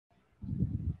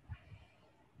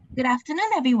Good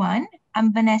afternoon, everyone.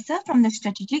 I'm Vanessa from the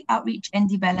Strategic Outreach and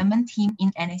Development team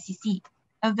in NSCC.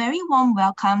 A very warm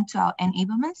welcome to our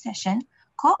enablement session,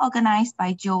 co-organized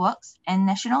by GeoWorks and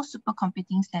National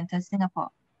Supercomputing Centre Singapore.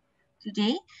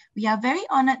 Today, we are very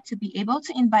honored to be able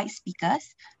to invite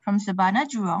speakers from Sabana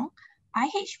Jurong,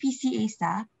 IHPC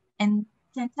ASA, and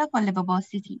Centre for Livable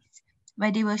Cities,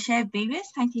 where they will share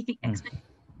various scientific expertise,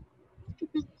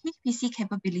 HPC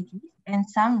capabilities, and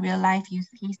some real-life use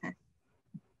cases.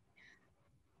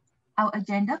 Our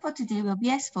agenda for today will be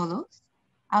as follows.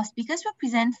 Our speakers will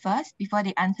present first before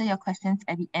they answer your questions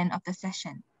at the end of the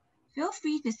session. Feel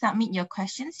free to submit your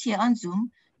questions here on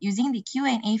Zoom using the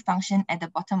Q&A function at the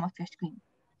bottom of your screen.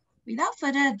 Without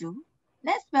further ado,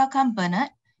 let's welcome Bernard,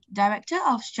 Director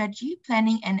of Strategy,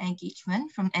 Planning and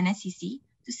Engagement from NSCC,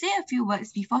 to say a few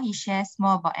words before he shares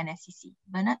more about NSCC.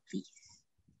 Bernard, please.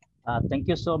 Thank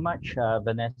you so much,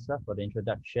 Vanessa, for the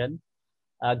introduction.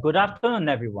 Good afternoon,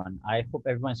 everyone. I hope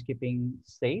everyone's keeping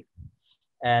safe,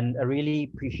 and I really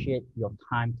appreciate your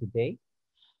time today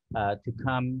to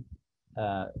come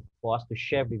for us to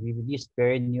share with you this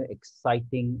very new,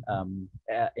 exciting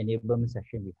enablement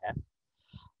session we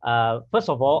have. First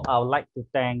of all, I would like to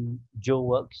thank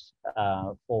GeoWorks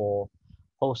for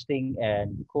hosting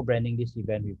and co-branding this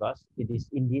event with us. It is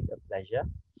indeed a pleasure.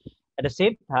 At the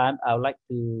same time, I would like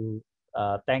to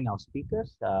thank our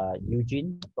speakers,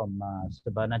 Eugene from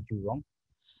Sabana Jurong,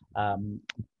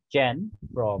 Jen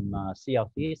from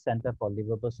CLC, Center for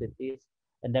Livable Cities,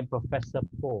 and then Professor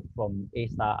Po from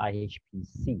ASA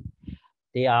IHPC.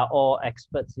 They are all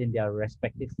experts in their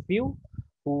respective field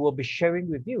who will be sharing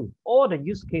with you all the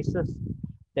use cases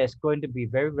that's going to be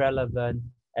very relevant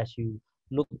as you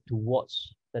look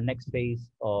towards the next phase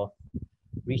of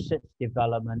research,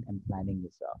 development, and planning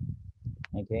itself.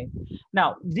 Okay.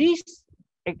 Now, this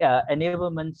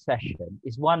enablement session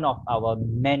is one of our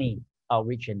many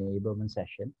outreach enablement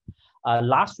sessions.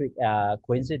 Last week,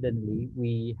 coincidentally,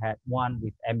 we had one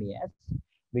with MES,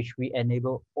 which we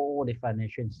enable all the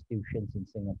financial institutions in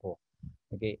Singapore.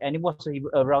 Okay, and it was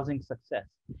a rousing success.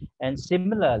 And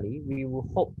similarly, we will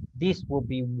hope this will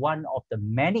be one of the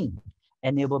many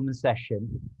enablement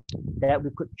sessions that we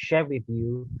could share with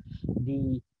you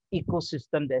the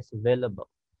ecosystem that's available,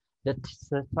 the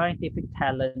scientific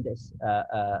talent that's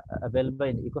available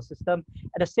in the ecosystem.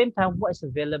 At the same time, what is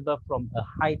available from a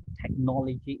high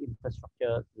technology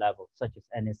infrastructure level, such as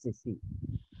NSCC.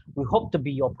 We hope to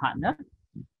be your partner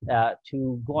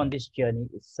to go on this journey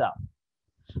itself.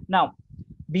 Now,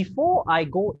 before I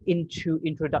go into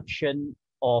introduction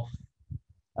of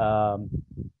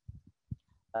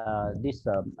this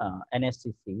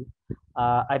NSCC,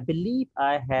 I believe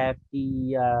I have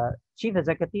the Chief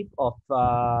Executive of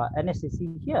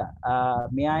NSCC here.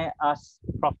 May I ask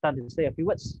Prof. Tan to say a few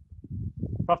words?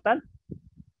 Prof. Tan?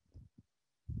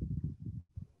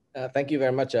 Thank you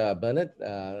very much, Bernard.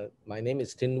 My name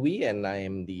is Tin Wee, and I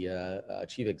am the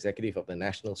Chief Executive of the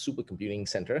National Supercomputing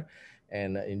Centre.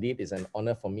 And indeed, it's an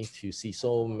honor for me to see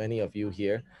so many of you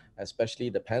here, especially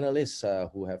the panelists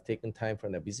who have taken time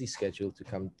from their busy schedule to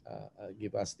come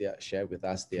share with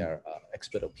us their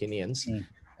expert opinions.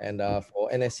 And for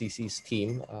NSCC's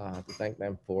team, to thank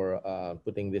them for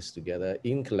putting this together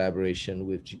in collaboration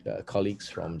with colleagues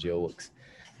from GeoWorks.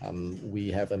 We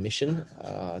have a mission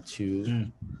to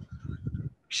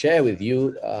share with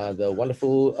you the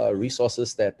wonderful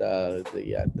resources that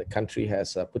the country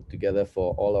has put together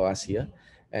for all of us here,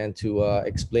 and to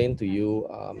explain to you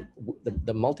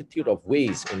the multitude of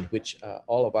ways in which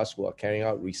all of us who are carrying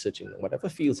out research in whatever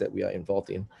fields that we are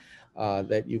involved in,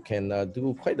 that you can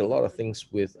do quite a lot of things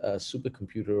with a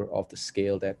supercomputer of the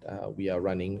scale that we are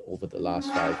running over the last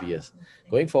 5 years.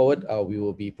 Going forward, we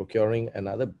will be procuring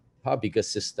another far bigger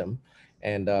system,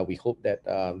 and we hope that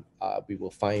we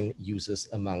will find users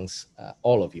amongst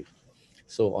all of you.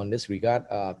 So on this regard,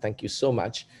 thank you so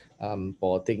much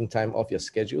for taking time off your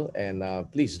schedule, and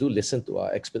please do listen to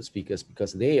our expert speakers,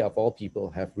 because they, of all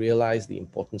people, have realized the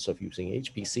importance of using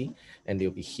HPC, and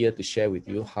they'll be here to share with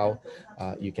you how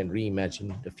you can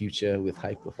reimagine the future with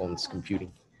high performance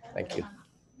computing. Thank you.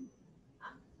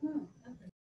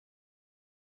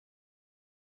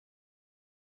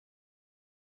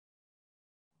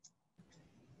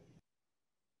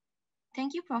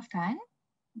 Thank you, Prof. Tan.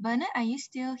 Bernard, are you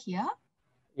still here?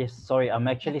 Yes, sorry, I'm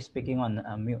actually speaking on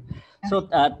mute. So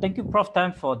thank you, Prof.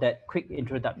 Tan, for that quick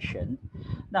introduction.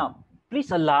 Now,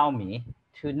 please allow me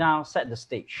to now set the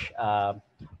stage for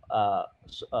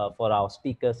our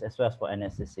speakers as well as for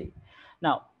NSCC.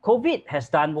 Now, COVID has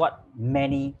done what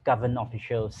many government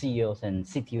officials, CEOs, and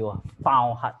CTOs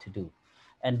found hard to do,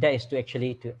 and that is to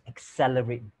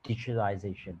accelerate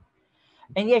digitalization.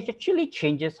 And it actually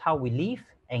changes how we live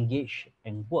engage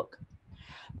and work.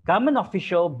 Government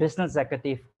official, business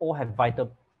executive all have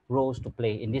vital roles to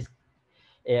play in this,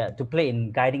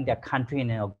 in guiding their country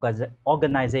and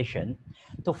organization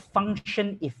to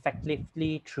function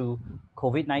effectively through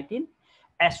COVID-19,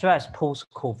 as well as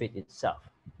post-COVID itself.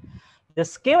 The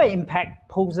scale and impact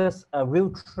poses a real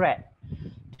threat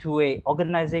to a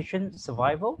organization's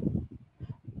survival,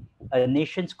 a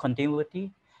nation's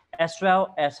continuity, as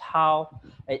well as how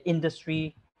an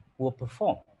industry will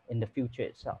perform in the future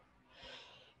itself.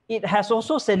 It has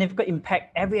also significant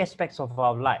impact every aspect of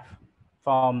our life,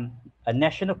 from a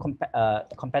national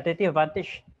competitive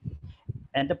advantage,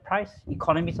 enterprise,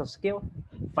 economies of scale,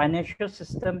 financial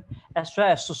system, as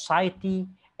well as society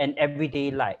and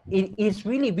everyday life. It is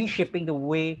really reshaping the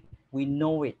way we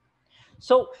know it.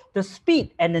 So the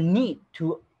speed and the need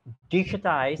to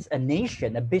digitize a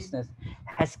nation, a business,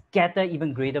 has gathered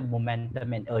even greater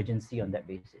momentum and urgency on that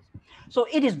basis. So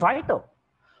it is vital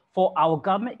for our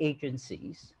government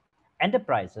agencies,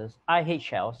 enterprises,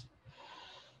 IHLs,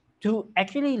 to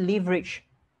actually leverage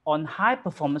on high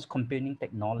performance computing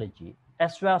technology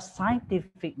as well as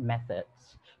scientific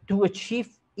methods to achieve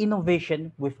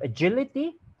innovation with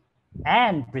agility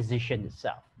and precision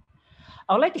itself.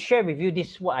 I would like to share with you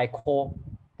this, what I call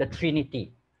the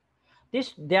Trinity.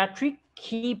 There are three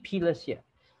key pillars here: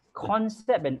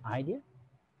 concept and idea,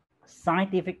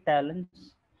 scientific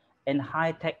talents, and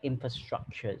high-tech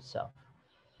infrastructure itself.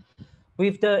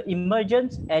 With the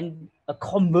emergence and a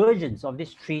convergence of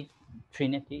this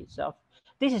trinity itself,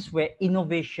 this is where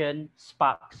innovation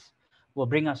sparks will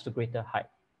bring us to greater height.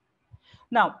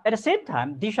 Now, at the same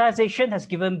time, digitalization has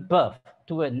given birth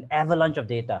to an avalanche of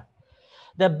data.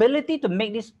 The ability to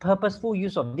make this purposeful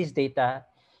use of this data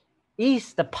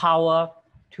is the power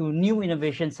to new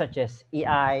innovations such as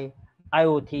AI,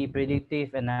 IoT,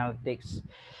 predictive analytics,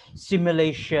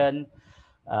 simulation,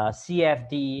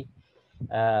 CFD,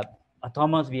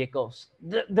 autonomous vehicles.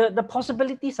 The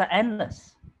possibilities are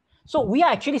endless. So we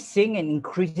are actually seeing an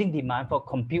increasing demand for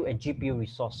compute and GPU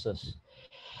resources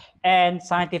and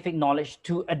scientific knowledge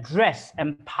to address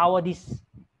and power this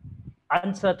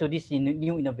answer to this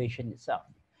new innovation itself.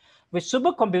 With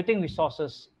supercomputing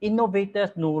resources, innovators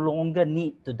no longer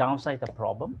need to downsize the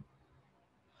problem,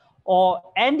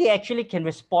 and they actually can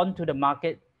respond to the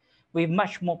market with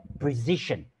much more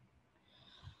precision,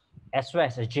 as well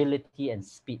as agility and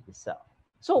speed itself.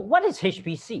 So what is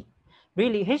HPC?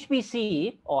 Really,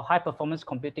 HPC, or high performance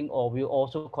computing, or we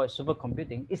also call it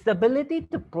supercomputing, is the ability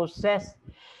to process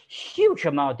huge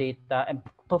amount of data and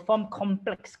perform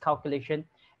complex calculation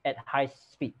at high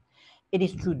speed. It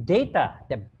is through data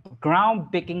that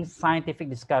groundbreaking scientific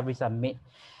discoveries are made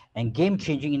and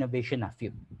game-changing innovation are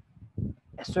fueled,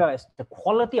 as well as the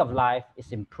quality of life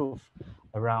is improved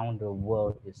around the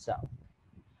world itself.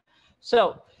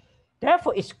 So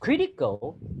therefore, it's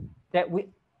critical that we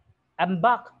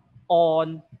embark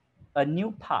on a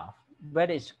new path,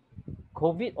 whether it's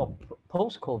COVID or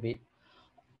post-COVID,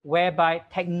 whereby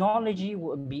technology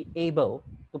will be able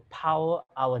to power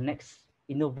our next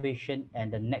innovation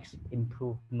and the next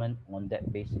improvement on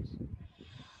that basis.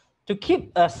 To keep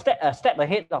a step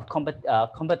ahead of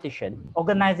competition,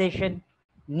 organizations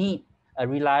need a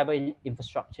reliable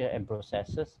infrastructure and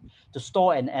processes to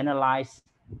store and analyze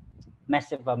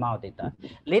massive amount of data.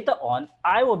 Later on,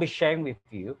 I will be sharing with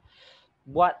you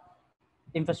what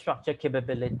infrastructure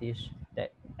capabilities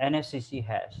that NSCC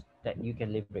has that you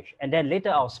can leverage. And then later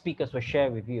our speakers will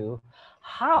share with you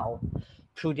how,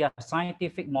 through their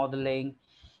scientific modeling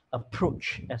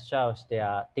approach, as well as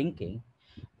their thinking,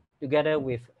 together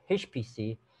with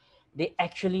HPC, they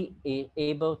actually are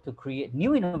able to create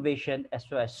new innovation as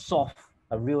well as solve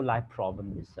a real life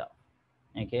problem itself.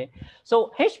 Okay,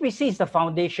 so HPC is the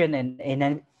foundation and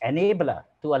an enabler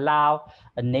to allow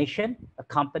a nation, a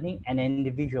company, and an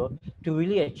individual to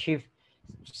really achieve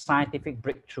scientific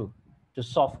breakthrough to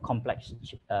solve complex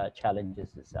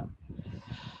challenges itself.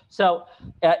 So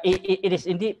it is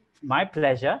indeed my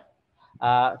pleasure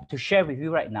to share with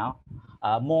you right now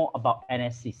more about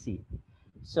NSCC.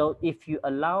 So if you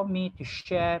allow me to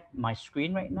share my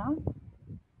screen right now.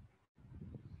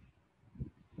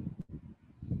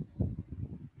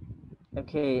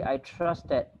 Okay, I trust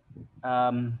that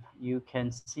you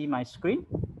can see my screen.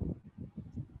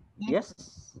 Yes?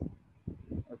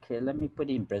 Okay, let me put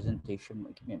it in presentation.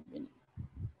 Give me a minute.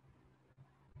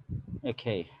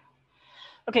 Okay.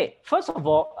 Okay, first of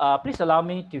all, please allow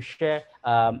me to share.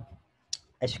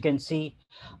 As you can see,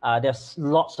 there's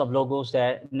lots of logos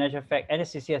there. In actual fact,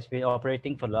 NSCC has been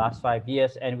operating for the last 5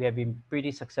 years, and we have been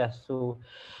pretty successful.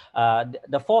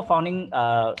 The four founding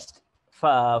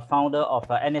founder of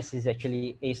NSCC is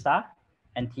actually A-Star,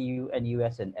 NTU,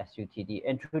 NUS, and SUTD.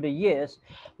 And through the years,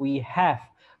 we have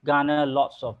garnered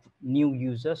lots of new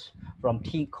users from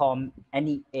TCOM,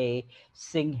 NEA,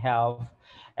 SingHealth,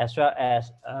 as well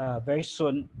as very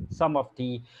soon some of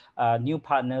the new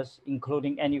partners,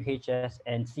 including NUHS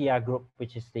and CR Group,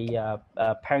 which is the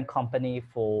parent company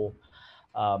for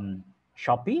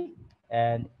Shopee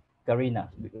and Garena,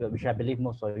 which I believe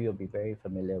most of you will be very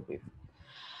familiar with.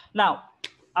 Now,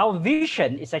 our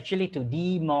vision is actually to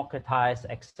democratize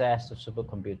access to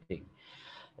supercomputing,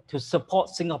 to support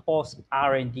Singapore's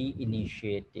R&D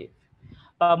initiative.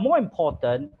 But more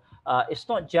important, it's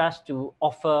not just to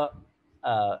offer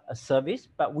a service,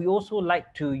 but we also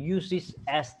like to use this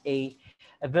as a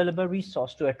available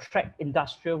resource to attract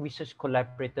industrial research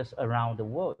collaborators around the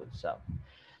world itself.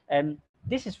 And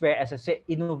this is where, as I said,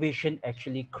 innovation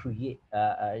actually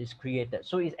is created.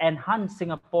 So it enhances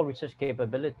Singapore research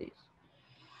capabilities.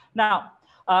 Now,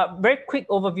 very quick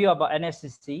overview about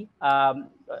NSCC.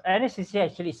 NSCC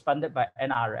actually is funded by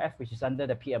NRF, which is under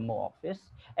the PMO office,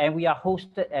 and we are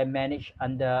hosted and managed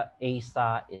under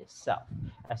ASA itself,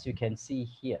 as you can see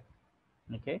here.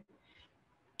 Okay.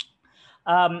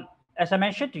 As I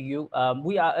mentioned to you,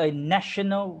 we are a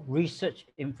national research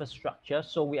infrastructure,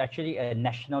 so we actually a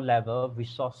national level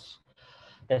resource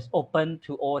that's open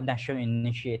to all national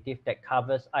initiative that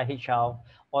covers IHL,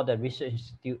 or the research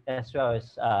institute, as well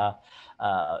as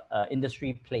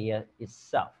industry player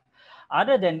itself.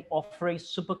 Other than offering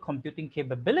supercomputing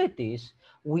capabilities,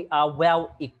 we are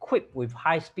well equipped with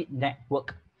high-speed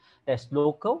network that's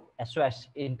local as well as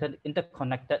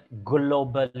interconnected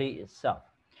globally itself.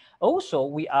 Also,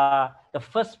 we are the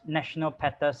first national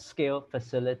petascale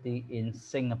facility in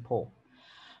Singapore.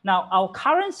 Now, our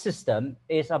current system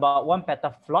is about 1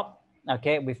 petaflop,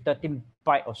 okay, with 13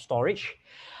 bytes of storage.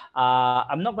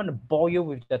 I'm not going to bore you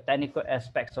with the technical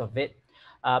aspects of it.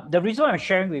 The reason I'm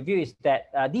sharing with you is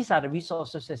that these are the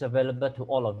resources that's available to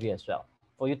all of you as well,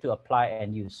 for you to apply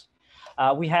and use.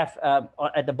 We have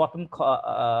at the bottom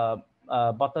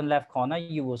left corner,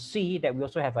 you will see that we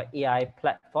also have an AI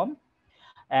platform.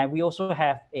 And we also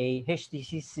have a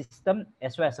HTC system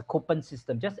as well as a Copen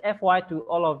system. Just FYI to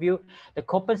all of you, the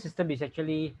Copen system is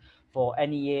actually for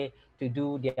NEA to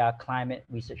do their climate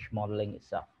research modeling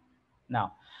itself.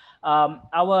 Now,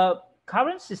 our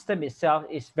current system itself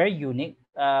is very unique.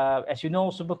 As you know,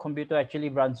 supercomputer actually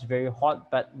runs very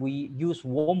hot, but we use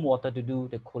warm water to do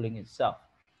the cooling itself.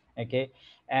 Okay,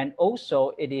 and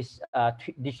also it is a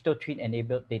digital twin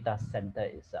enabled data center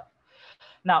itself.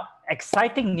 Now,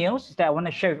 exciting news that I want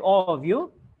to share with all of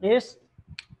you is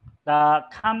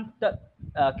come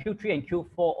Q3 and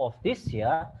Q4 of this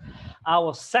year,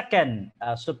 our second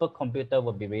supercomputer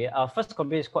will be ready. Our first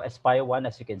computer is called Aspire 1,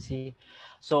 as you can see.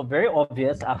 So very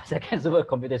obvious, our second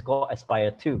supercomputer is called Aspire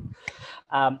 2.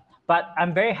 But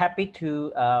I'm very happy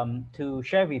to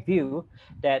share with you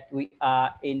that we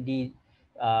are in the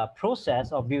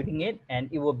process of building it, and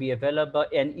it will be available,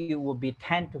 and it will be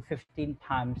 10 to 15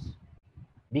 times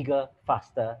bigger,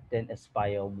 faster than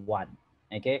Aspire 1.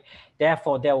 Okay,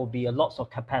 therefore there will be a lots of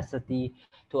capacity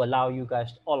to allow you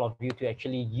guys, all of you, to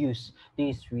actually use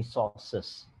these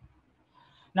resources.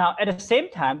 Now, at the same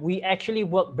time, we actually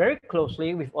work very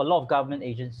closely with a lot of government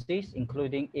agencies,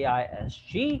 including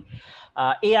AISG.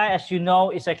 AI, as you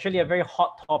know, is actually a very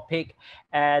hot topic,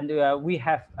 and we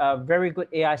have a very good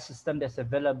AI system that's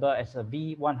available as a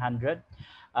V100.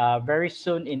 Very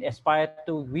soon in Aspire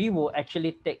 2, we will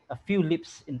actually take a few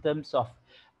leaps in terms of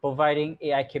providing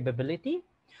AI capability.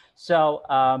 So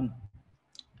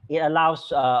it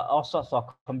allows all sorts of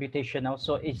computational.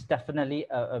 So it's definitely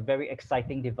a very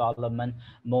exciting development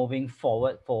moving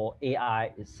forward for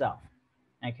AI itself.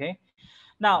 Okay.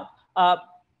 Now,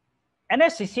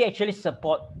 NSCC actually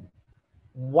support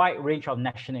wide range of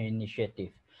national initiative.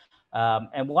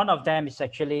 And one of them is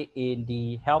actually in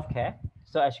the healthcare.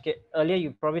 So as you get earlier,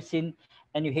 you've probably seen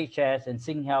NUHS and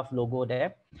SingHealth logo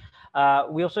there.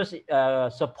 We also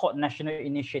support national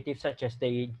initiatives such as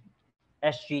the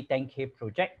SG10K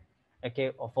project,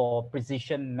 okay, for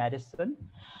precision medicine.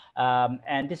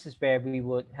 And this is where we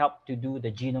would help to do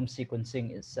the genome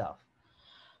sequencing itself.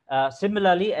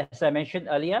 Similarly, as I mentioned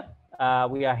earlier,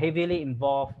 we are heavily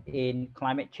involved in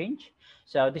climate change.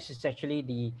 So this is actually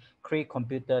the Cray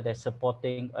computer that's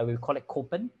supporting, we call it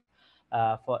Copen,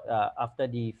 after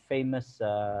the famous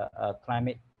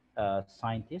climate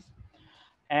scientist.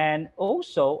 And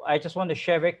also, I just want to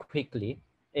share very quickly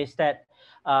is that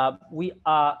we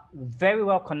are very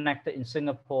well connected in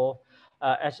Singapore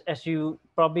as you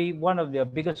probably, one of the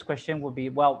biggest question would be,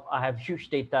 well, I have huge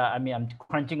data. I mean, I'm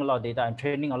crunching a lot of data. I'm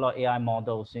training a lot of AI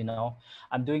models, you know,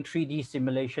 I'm doing 3D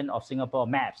simulation of Singapore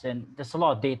maps, and there's a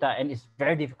lot of data and it's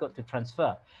very difficult to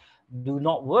transfer. Do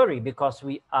not worry, because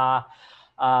we are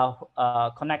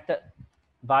connected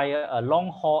via a long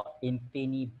haul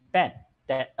InfiniBand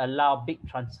that allow big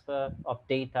transfer of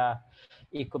data.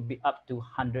 It could be up to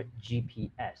 100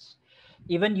 GPS.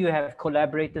 Even you have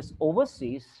collaborators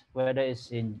overseas, whether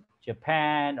it's in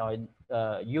Japan or in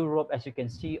Europe, as you can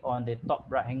see on the top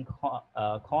right hand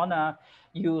corner,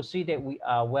 you see that we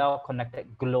are well connected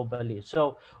globally.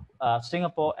 So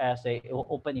Singapore as an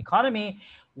open economy,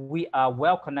 we are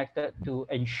well connected to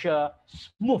ensure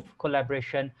smooth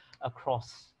collaboration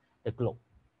across the globe.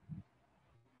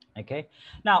 Okay,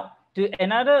 now to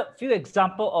another few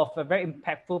example of a very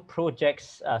impactful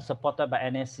projects supported by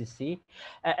NSCC.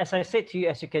 As I said to you,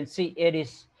 as you can see, it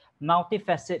is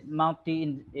multifaceted,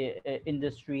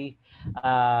 multi-industry,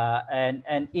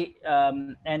 and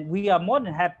we are more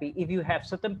than happy if you have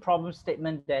certain problem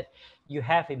statement that you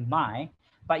have in mind,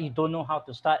 but you don't know how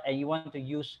to start and you want to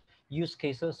use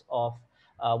cases of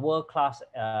world-class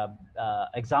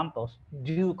examples,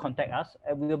 do contact us,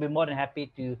 and we will be more than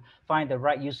happy to find the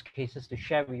right use cases to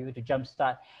share with you to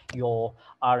jumpstart your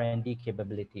R&D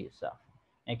capability itself.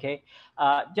 Okay,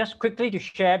 just quickly to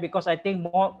share, because I think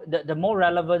the more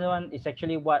relevant one is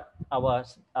actually what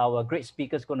our great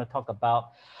speaker is going to talk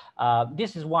about.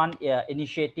 This is one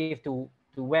initiative to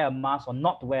wear a mask or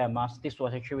not to wear a mask. This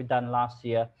was actually done last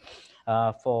year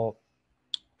for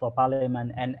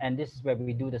Parliament, and this is where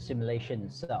we do the simulation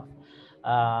itself.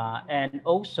 And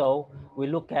also we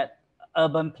look at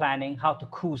urban planning, how to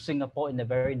cool Singapore in a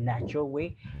very natural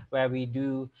way, where we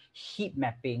do heat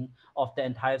mapping of the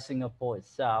entire Singapore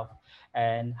itself,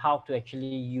 and how to actually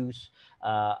use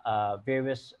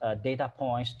various data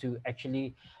points to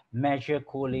actually measure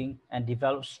cooling and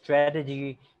develop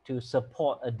strategy to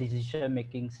support a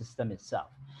decision-making system itself.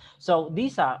 So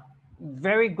these are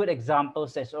very good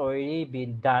examples that's already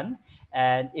been done.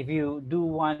 And if you do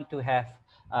want to have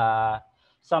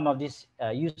some of this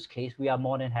use case, we are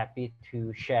more than happy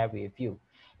to share with you,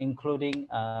 including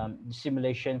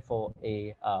simulation for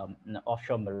an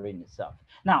offshore marine itself.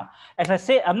 Now, as I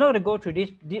said, I'm not going to go through this.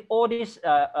 All these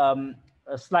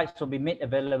slides will be made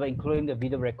available, including the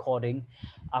video recording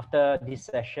after this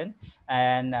session.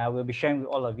 And we'll be sharing with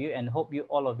all of you, and hope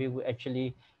all of you will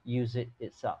actually use it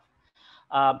itself.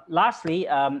 Lastly,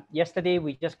 yesterday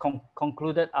we just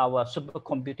concluded our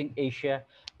Supercomputing Asia,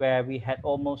 where we had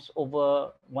almost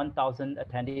over 1,000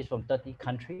 attendees from 30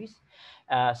 countries.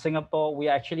 Singapore, we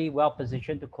are actually well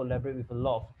positioned to collaborate with a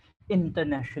lot of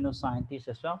international scientists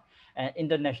as well, and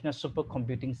international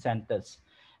supercomputing centers.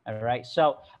 All right,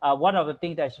 so one of the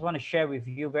things that I just want to share with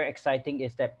you, very exciting,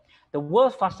 is that the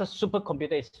world's fastest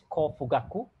supercomputer is called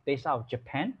Fugaku, based out of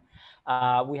Japan.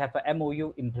 We have an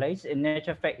MOU in place. In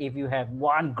nature fact, if you have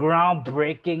one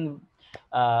groundbreaking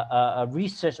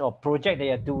research or project that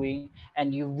you're doing,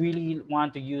 and you really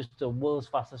want to use the world's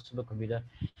fastest supercomputer,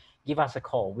 give us a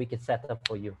call. We can set up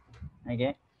for you.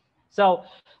 Okay, so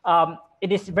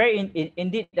it is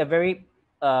indeed a very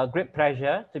great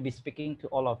pleasure to be speaking to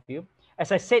all of you.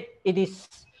 As I said, it is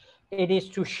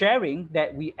through sharing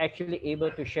that we actually able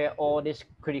to share all this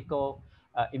critical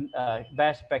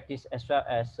best practice, as well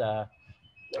as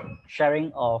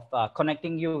sharing of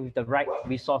connecting you with the right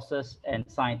resources and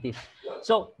scientists.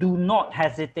 So do not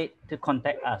hesitate to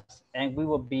contact us, and we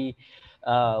will be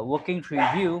working through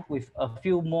you with a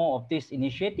few more of this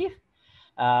initiative.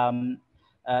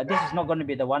 This is not going to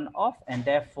be the one-off, and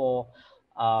therefore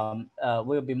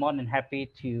we'll be more than happy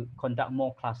to conduct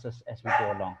more classes as we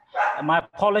go along. My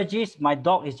apologies, my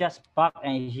dog is just barked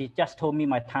and he just told me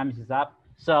my time is up.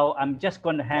 So I'm just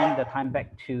going to hand the time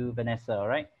back to Vanessa, all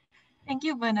right? Thank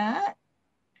you, Bernard.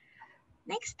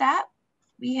 Next up,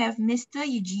 we have Mr.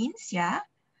 Eugene Xia,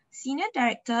 Senior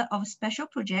Director of Special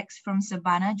Projects from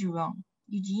Sabana Jurong.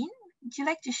 Eugene, would you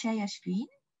like to share your screen?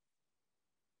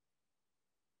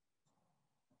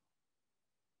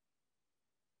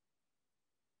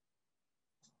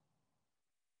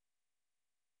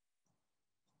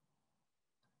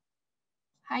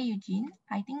 Hi, Eugene.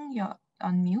 I think you're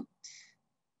on mute.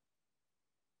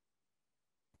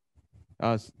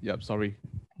 Yeah, sorry.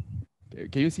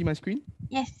 Can you see my screen?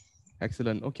 Yes.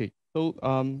 Excellent. Okay. So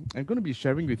I'm going to be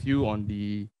sharing with you on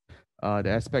the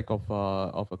aspect of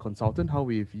a consultant, how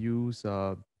we've used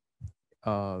high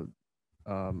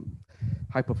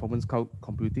performance cloud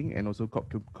computing and also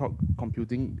cloud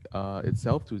computing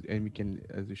itself and we can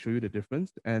show you the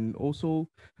difference, and also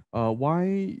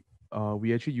why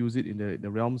we actually use it in the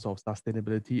realms of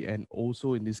sustainability and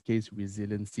also in this case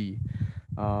resiliency,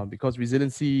 because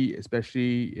resiliency,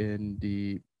 especially in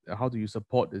the how do you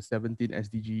support the 17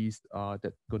 SDGs,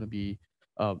 that's going to be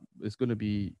is going to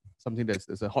be something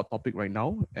that's a hot topic right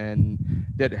now, and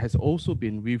that has also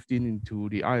been weaved into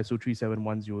the ISO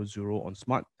 37100 on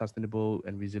smart, sustainable,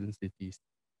 and resilient cities.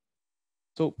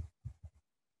 So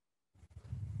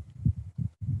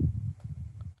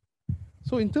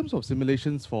in terms of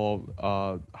simulations for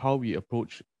how we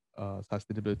approach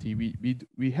sustainability,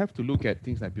 we have to look at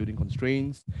things like building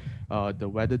constraints, the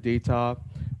weather data,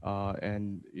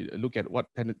 and look at what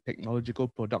technological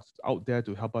products out there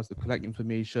to help us to collect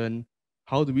information.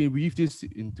 How do we weave this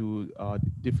into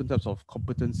different types of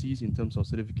competencies in terms of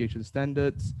certification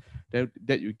standards that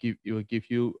will give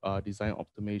you design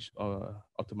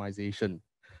optimization.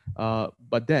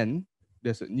 But then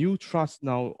there's a new trust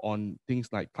now on things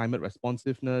like climate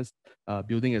responsiveness,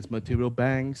 building as material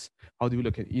banks. How do we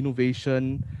look at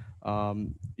innovation?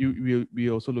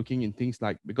 We're also looking in things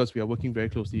like, because we are working very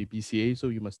closely with BCA, so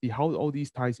you must see how all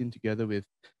these ties in together with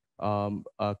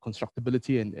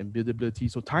constructability and buildability.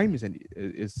 So time is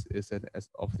as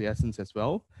of the essence as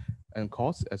well, and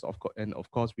cost and of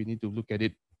course we need to look at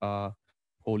it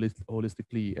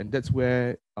holistically, and that's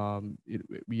where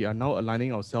we are now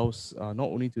aligning ourselves not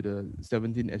only to the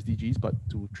 17 SDGs but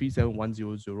to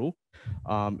 37100,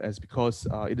 as because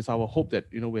it is our hope that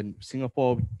when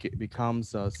Singapore becomes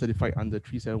certified under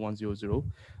 37100,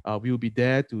 we will be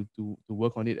there to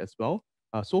work on it as well.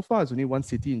 So far, it's only one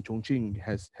city in Chongqing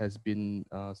has been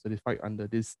certified under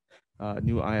this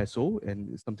new ISO,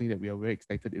 and it's something that we are very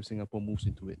excited if Singapore moves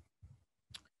into it.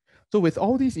 So with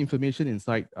all these information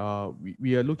inside,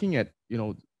 we are looking at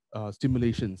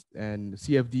simulations, and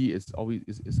CFD is always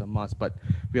a must, but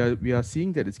we are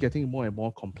seeing that it's getting more and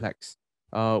more complex.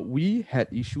 We had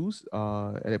issues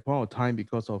at a point of time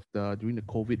because of during the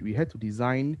COVID, we had to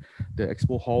design the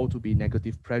expo hall to be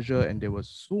negative pressure, and there were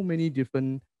so many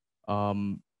different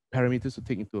parameters to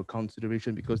take into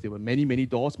consideration because there were many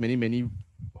doors, many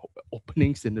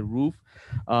openings in the roof,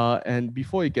 and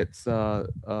before it gets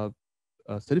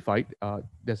certified,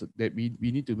 that we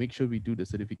need to make sure we do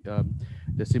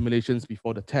the simulations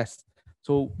before the test.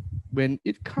 So when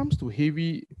it comes to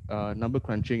heavy number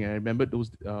crunching, and I remember those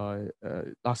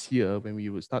last year when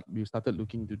we started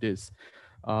looking into this,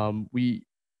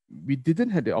 we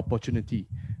didn't have the opportunity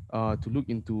to look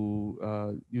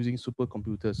into using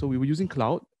supercomputers. So we were using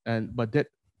cloud, but that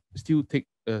still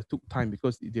took time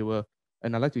because they were,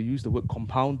 and I like to use the word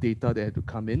compound data that had to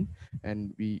come in,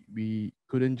 and we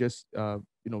couldn't just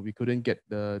we couldn't get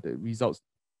the results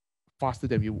faster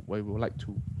than we would like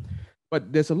to.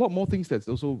 But there's a lot more things that's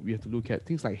also we have to look at,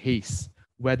 things like haze,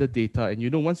 weather data,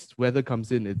 and once weather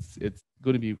comes in, it's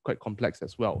going to be quite complex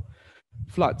as well.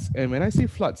 Floods, and when I say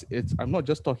floods, I'm not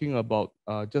just talking about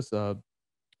just a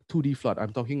 2D flood.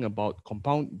 I'm talking about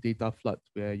compound data floods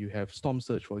where you have storm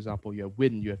surge, for example, you have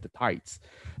wind, you have the tides,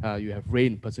 you have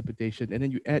rain, precipitation, and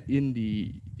then you add in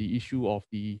the issue of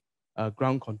the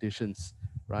ground conditions,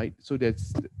 right? So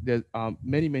there's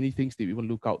many things that we will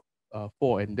look out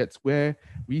for, and that's where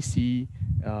we see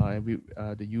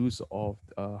the use of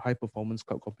high performance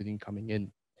cloud computing coming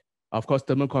in. Of course,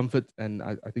 thermal comfort, and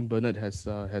I think Bernard has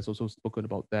also spoken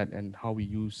about that and how we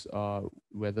use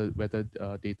weather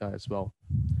data as well.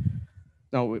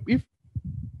 Now,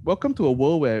 welcome to a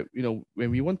world where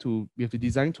when we have to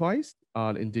design twice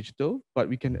in digital, but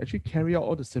we can actually carry out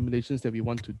all the simulations that we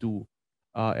want to do,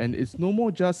 and it's no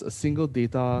more just a single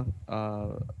data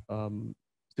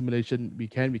simulation. We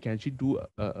can actually do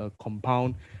a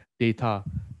compound data.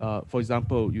 For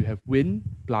example, you have wind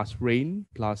plus rain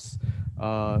plus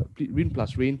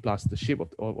the shape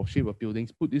of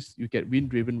buildings. Put this, you get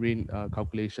wind-driven rain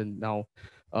calculation. Now,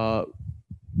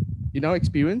 in our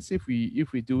experience, if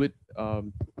we do it,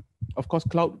 of course,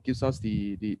 cloud gives us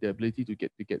the ability to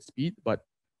get speed, but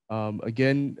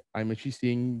again, I'm actually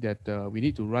seeing that we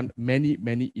need to run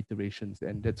many iterations,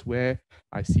 and that's where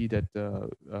I see that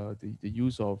the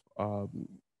use of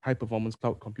high performance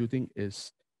cloud computing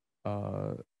is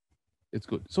it's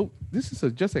good. So this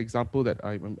is just an example that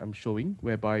I'm showing,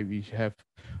 whereby we have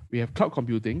cloud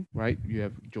computing, right? You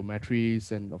have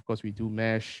geometries, and of course we do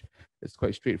mesh. It's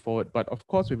quite straightforward. But of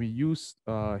course, when we use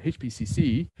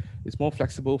HPCC, it's more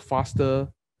flexible, faster,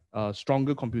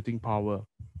 stronger computing power.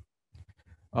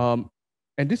 And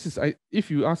this is,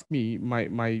 if you ask me,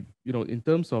 my in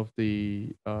terms of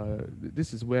the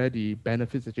this is where the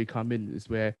benefits actually come in. Is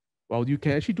where, well, you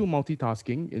can actually do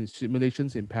multitasking in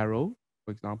simulations in parallel,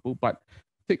 for example, but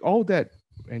take all that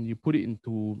and you put it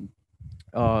into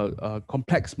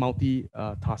complex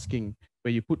multitasking,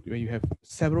 where you have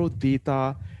several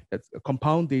data, that's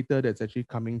compound data that's actually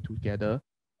coming together.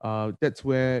 That's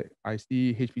where I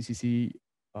see HPCC,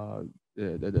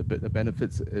 the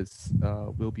benefits is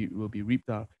will be reaped.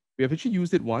 We have actually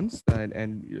used it once,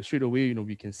 and straight away,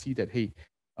 we can see that, hey,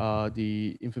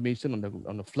 the information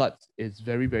on the floods is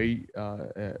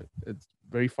it's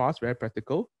very fast, very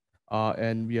practical.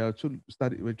 And we're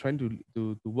trying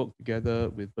to work together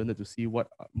with Bernard to see what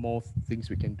more things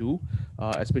we can do,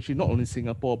 especially not only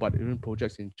Singapore, but even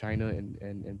projects in China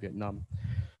and Vietnam.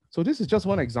 So this is just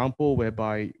one example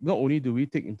whereby not only do we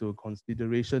take into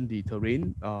consideration the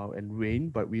terrain and rain,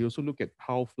 but we also look at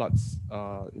how floods,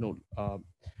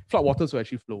 flood waters will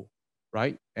actually flow,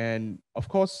 right? And of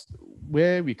course,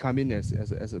 where we come in as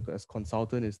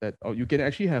consultant is that you can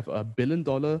actually have a $1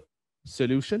 billion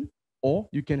solution, or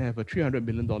you can have a $300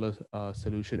 million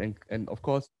solution. And of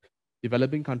course,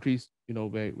 developing countries,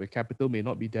 where capital may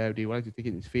not be there, they want to take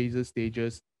it in phases,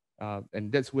 stages,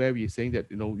 and that's where we're saying that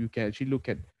you can actually look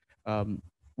at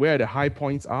where the high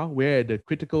points are, where are the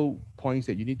critical points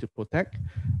that you need to protect,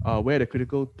 where are the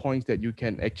critical points that you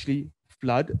can actually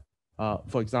flood.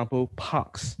 For example,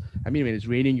 parks. I mean, when it's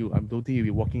raining, I don't think you'll be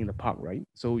walking in the park, right?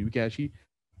 So you can actually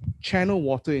channel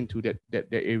water into that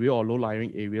area or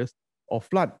low-lying areas, or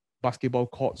flood basketball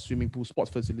courts, swimming pools,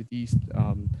 sports facilities,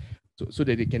 so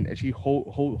that they can actually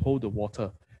hold the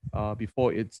water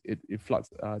before it floods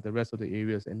the rest of the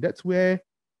areas. And that's where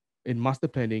in master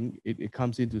planning, it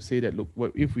comes in to say that, look,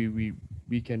 if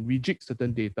we can rejig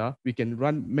certain data, we can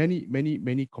run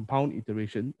many compound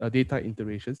data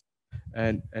iterations,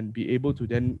 and be able to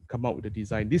then come out with a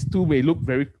design. These two may look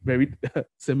very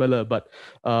similar, but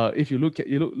if you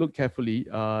look carefully,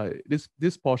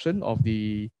 this portion of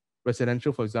the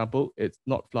residential, for example, it's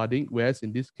not flooding, whereas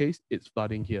in this case, it's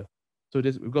flooding here. So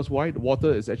this because why? The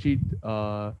water is actually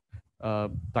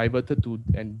diverted to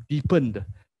and deepened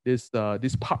this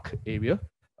park area,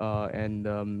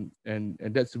 and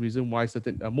that's the reason why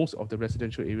most of the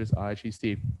residential areas are actually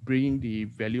safe, bringing the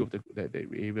value of the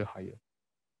area higher.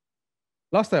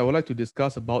 Last thing I would like to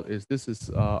discuss about is this is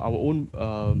our own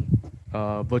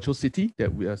virtual city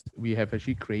that we have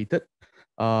actually created.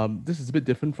 This is a bit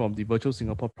different from the Virtual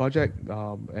Singapore project,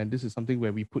 and this is something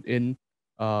where we put in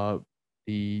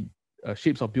the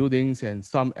shapes of buildings and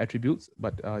some attributes,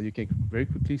 but you can very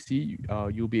quickly see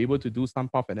you'll be able to do some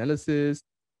path analysis.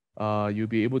 You'll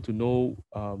be able to know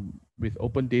with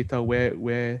open data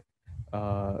where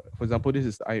for example, this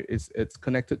is it's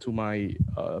connected to my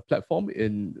platform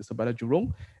in Sabana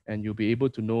Jurong, and you'll be able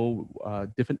to know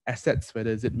different assets,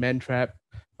 whether is it man trap,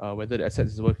 whether the asset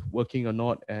is working or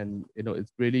not, and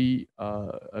it's really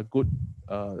a good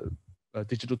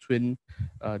digital twin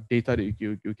data that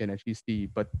you can actually see.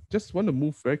 But just want to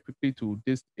move very quickly to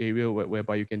this area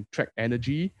whereby you can track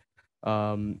energy,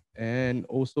 and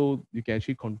also you can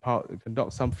actually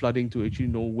conduct some flooding to actually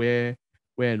know where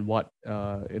and what,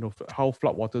 how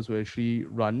flood waters will actually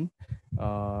run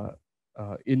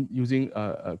in using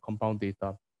compound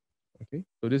data. Okay,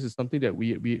 so this is something that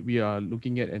we are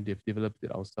looking at, and they've developed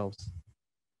it ourselves.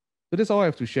 So that's all I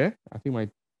have to share. I think my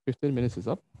 15 minutes is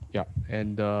up. Yeah,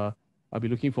 and I'll be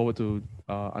looking forward to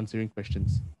answering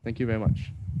questions. Thank you very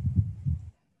much.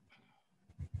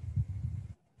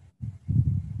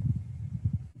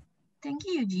 Thank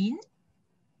you, Eugene.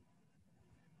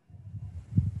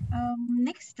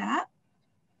 Next up,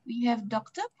 we have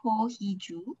Dr. Po Hee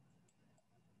Joo,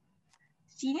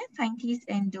 Senior Scientist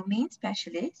and Domain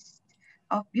Specialist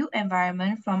of Built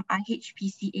Environment from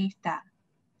IHPC A*STAR.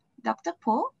 Dr.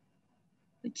 Po,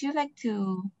 would you like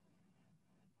to?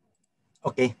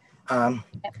 Okay.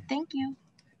 Yep, thank you.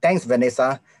 Thanks,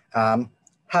 Vanessa.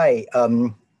 Hi.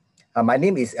 My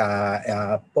name is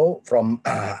Po from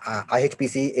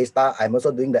IHPC A*STAR. I'm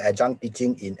also doing the adjunct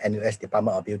teaching in NUS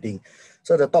Department of Building.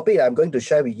 So the topic I'm going to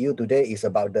share with you today is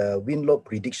about the wind load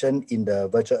prediction in the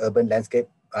virtual urban landscape,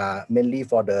 mainly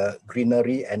for the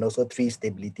greenery and also tree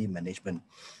stability management.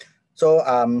 So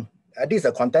this is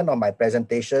the content of my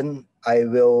presentation. I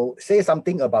will say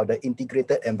something about the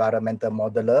integrated environmental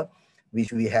modeler,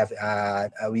 which we have,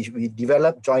 which we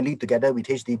developed jointly together with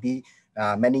HDB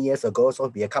many years ago. So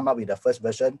we have come up with the first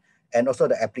version, and also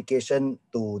the application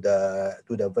to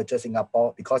the Virtual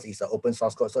Singapore, because it's an open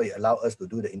source code, so it allows us to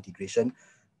do the integration.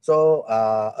 So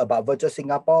about Virtual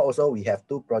Singapore, also we have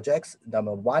two projects.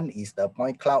 Number one is the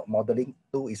point cloud modeling.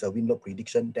 Two is a wind load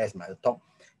prediction. That's my talk,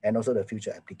 and also the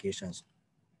future applications.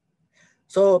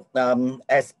 So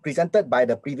as presented by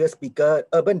the previous speaker,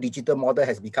 urban digital model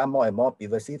has become more and more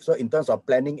pervasive. So in terms of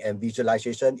planning and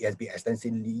visualization, it has been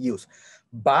extensively used.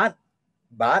 But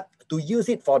to use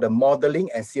it for the modeling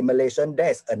and simulation,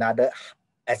 there's another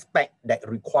aspect that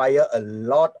require a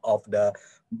lot of the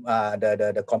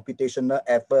computational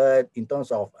effort in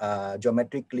terms of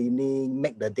geometry cleaning,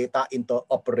 make the data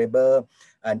interoperable,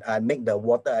 and make the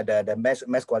water, the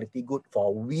mesh quality good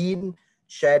for wind,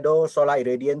 shadow, solar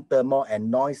irradiance, thermal,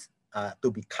 and noise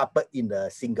to be coupled in the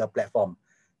single platform.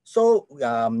 So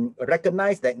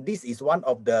recognize that this is one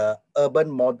of the urban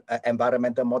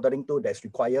environmental modeling tool that's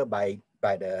required by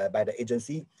the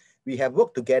agency. We have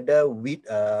worked together with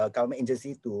government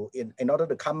agencies in order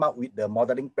to come up with the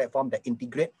modeling platform that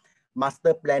integrate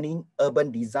master planning,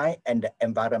 urban design, and the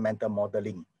environmental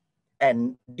modeling.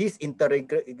 And this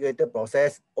integrated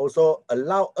process also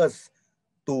allow us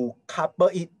to couple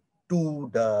it to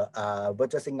the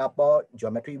Virtual Singapore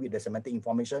geometry with the semantic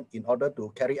information in order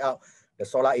to carry out the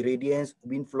solar irradiance,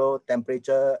 wind flow,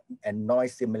 temperature, and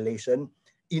noise simulation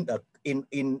in an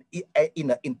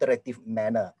interactive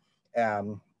manner.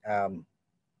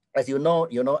 As you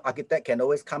know, architect can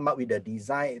always come up with a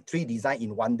design, 3 design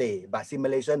in 1 day, but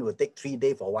simulation will take 3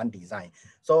 days for 1 design.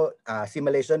 So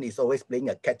simulation is always playing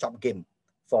a catch-up game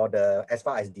for as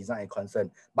far as design is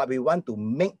concerned. But we want to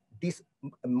make this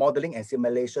modeling and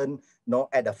simulation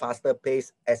at a faster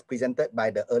pace, as presented by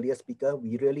the earlier speaker.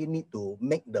 We really need to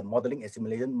make the modeling and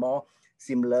simulation more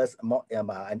seamless, more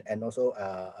and also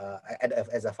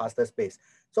as a faster pace.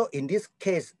 So in this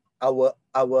case, our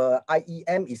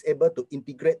IEM is able to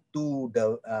integrate to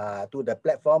the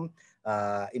platform.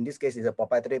 In this case, it's a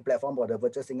proprietary platform for the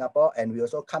Virtual Singapore, and we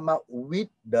also come up with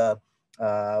the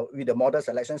model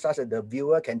selection such that the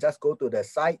viewer can just go to the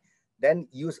site, then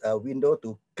use a window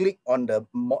to click on the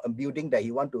building that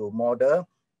you want to model.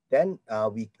 Then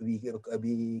we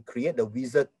create the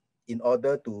wizard in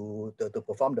order to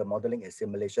perform the modeling and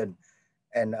simulation.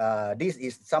 And this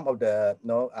is some of the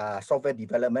software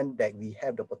development that we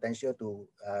have the potential to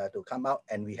come out,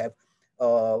 and we have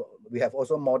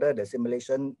also modeled the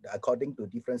simulation according to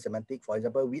different semantic. For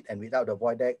example, with and without the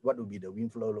void deck, what would be the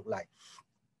wind flow look like?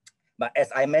 But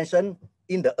as I mentioned,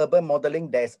 in the urban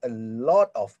modeling, there's a lot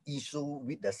of issue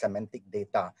with the semantic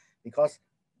data, because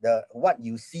what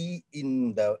you see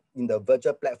in the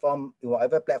virtual platform,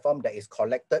 whatever platform that is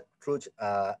collected through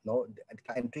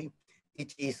entry,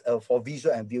 it is for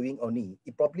visual and viewing only.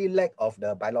 It probably lack of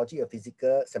the biology or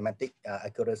physical semantic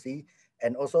accuracy,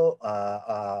 and also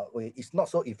it's not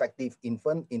so effective in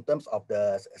terms of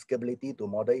the scalability to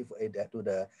model it to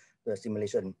the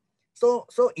simulation. So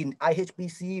in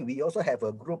IHPC, we also have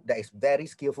a group that is very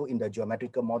skillful in the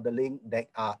geometrical modeling, that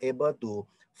are able to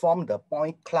form the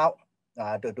point cloud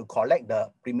to collect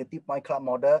the primitive point cloud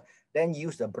model, then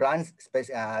use the branch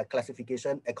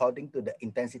classification according to the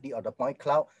intensity of the point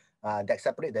cloud that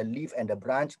separate the leaf and the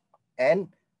branch, and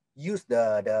use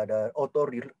the auto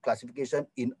classification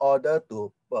in order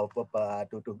to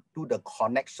do the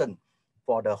connection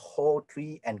for the whole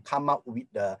tree and come up with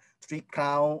the tree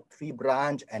crown, tree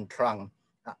branch, and trunk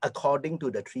according to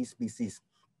the tree species.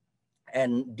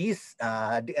 And this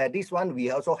one, we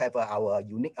also have our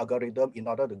unique algorithm in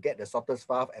order to get the shortest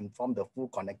path and form the full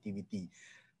connectivity.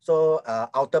 So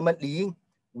ultimately,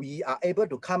 we are able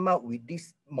to come up with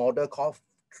this model called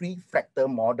tree-factor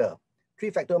model.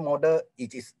 Tree-factor model,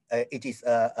 it is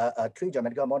a tree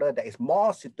geometrical model that is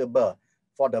more suitable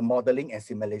for the modeling and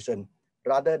simulation,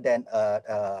 rather than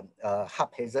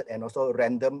haphazard and also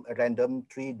random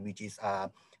tree,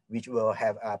 which will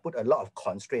have put a lot of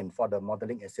constraint for the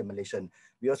modeling and simulation.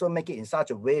 We also make it in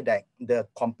such a way that the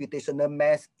computational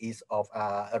mass is of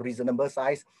a reasonable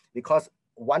size, because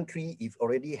one tree, if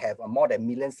already have more than 1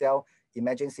 million cells,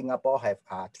 imagine Singapore have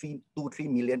 3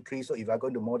 million trees. So if you're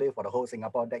going to model for the whole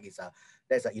Singapore,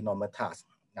 that's an enormous task.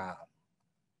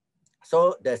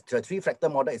 So the tree-factor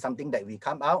model is something that we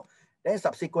come out. Then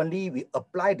subsequently, we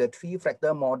apply the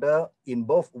tree-factor model in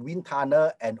both wind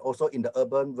tunnel and also in the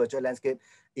urban virtual landscape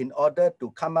in order to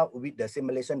come up with the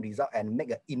simulation result and make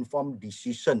an informed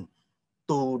decision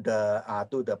to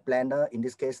the planner, in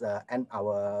this case, and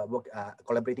our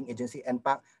collaborating agency,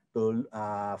 NPAC,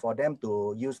 for them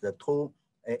to use the tool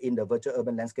in the virtual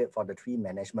urban landscape for the tree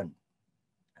management.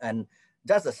 And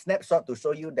just a snapshot to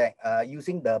show you that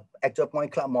using the actual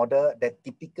point cloud model, the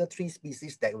typical tree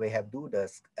species that we have do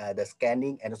the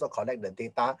scanning and also collect the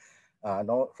data.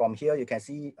 From here you can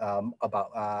see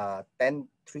about 10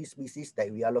 tree species that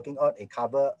we are looking at. It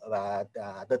cover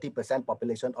 30%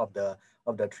 population of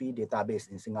the tree database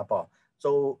in Singapore.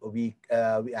 So we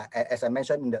as I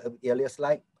mentioned in the earlier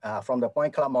slide, from the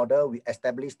point cloud model, we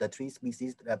established the 3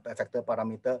 species factor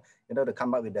parameter in order to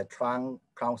come up with the trunk,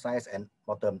 crown size, and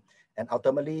bottom. And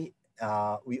ultimately,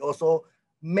 we also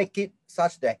make it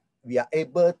such that we are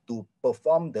able to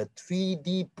perform the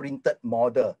 3D printed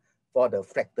model for the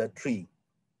fractal tree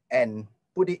and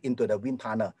put put it into the wind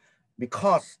tunnel,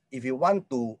 because if you want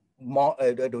to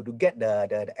get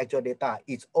the actual data,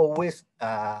 it's always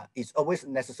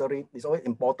necessary. It's always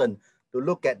important to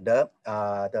look at the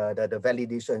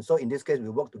validation. So in this case, we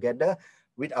work together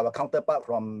with our counterpart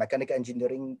from mechanical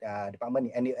engineering department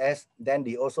in NUS. Then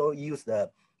they also use the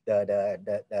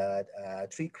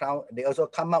tree crown. They also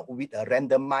come up with a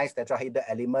randomized tetrahedral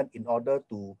element in order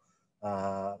to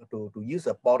use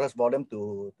a porous volume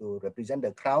to represent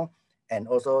the crown, and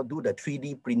also do the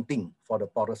 3D printing for the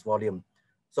porous volume.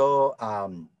 So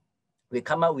we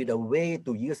come up with a way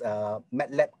to use a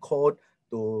MATLAB code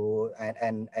to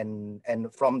and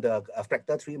from the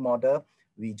fractal tree model,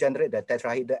 we generate the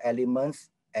tetrahedral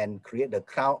elements and create the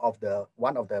crown of the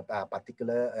one of the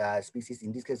particular species,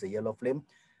 in this case the yellow flame.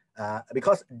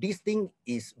 Because this thing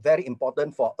is very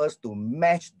important for us to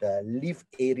match the leaf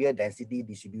area density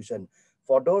distribution.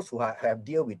 For those who have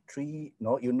dealt with tree,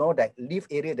 you know that leaf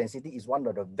area density is one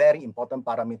of the very important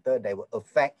parameters that will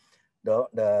affect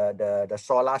the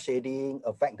solar shading,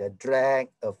 affect the drag,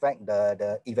 affect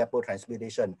the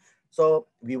evapotranspiration. So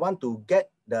we want to get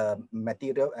the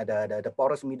material, the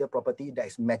porous media property that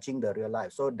is matching the real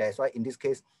life. So that's why in this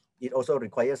case, it also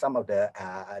requires some of the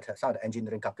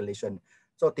engineering calculation.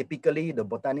 So typically the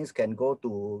botanists can go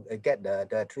to get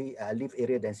the tree leaf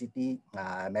area density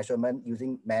measurement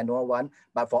using manual one.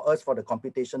 But for us, for the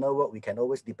computational work, we can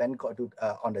always depend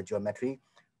on the geometry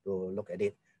to look at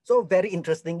it. So very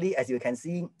interestingly, as you can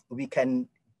see, we can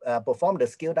perform the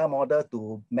scale down model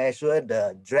to measure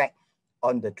the drag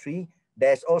on the tree.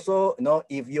 There's also,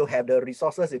 if you have the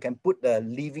resources, you can put the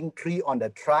living tree on the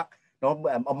truck,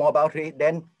 a mobile tree,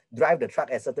 then drive the truck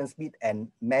at certain speed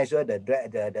and measure the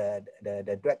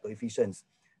drag coefficients.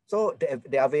 So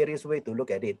there are various ways to look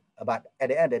at it. But at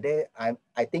the end of the day,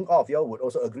 I think all of you would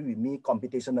also agree with me,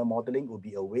 computational modeling would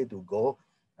be a way to go.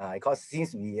 Because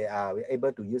since we are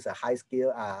able to use a high-speed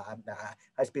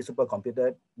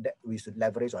supercomputer, that we should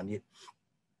leverage on it.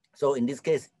 So in this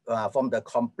case, from the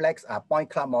complex point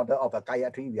cloud model of a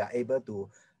kaya tree, we are able to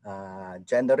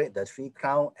generate the tree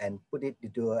crown and put it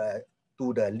into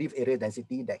to the leaf area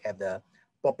density that have the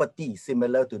property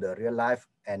similar to the real life.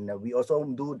 And we also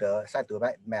do the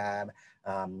side-to-side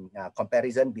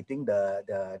comparison between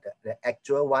the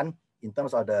actual one in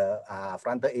terms of the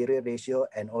frontal area ratio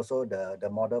and also the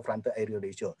model frontal area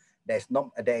ratio.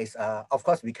 Of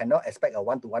course, we cannot expect a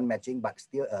one-to-one matching, but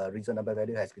still a reasonable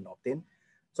value has been obtained.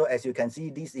 So as you can see,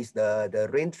 this is the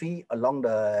rain tree along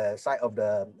the side of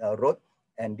the road.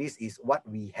 And this is what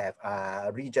we have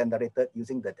regenerated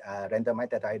using the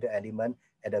randomized tetrahedral element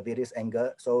at a various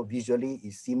angle. So visually,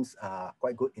 it seems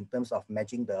quite good in terms of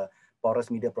matching the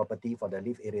porous media property for the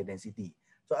leaf area density.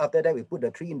 So after that, we put the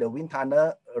tree in the wind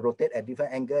tunnel, rotate at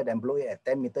different angle, then blow it at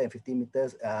 10 meters and 15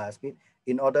 meters speed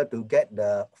in order to get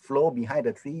the flow behind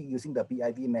the tree using the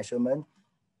PIV measurement,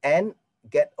 and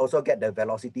also get the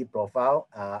velocity profile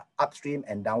upstream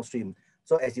and downstream.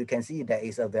 So as you can see, there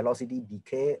is a velocity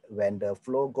decay when the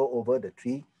flow go over the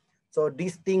tree. So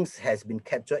these things has been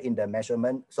captured in the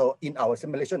measurement. So in our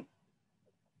simulation,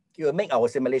 it will make our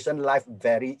simulation life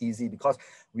very easy because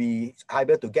we are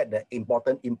able to get the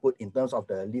important input in terms of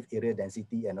the leaf area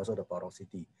density and also the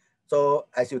porosity. So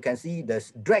as you can see, the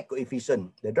drag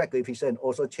coefficient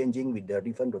also changing with the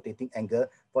different rotating angle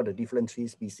for the different tree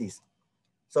species.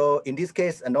 So in this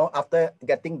case, after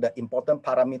getting the important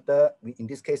parameter, in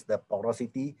this case, the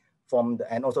porosity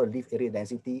and also leaf area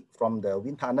density from the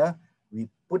wind tunnel, we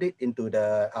put it into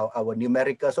our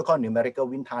numerical, so-called numerical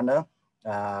wind tunnel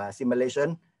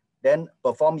simulation, then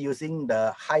perform using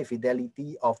the high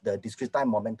fidelity of the discrete time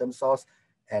momentum source.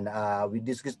 And we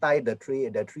discretize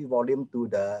the tree volume to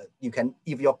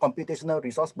if your computational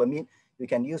resource permit, you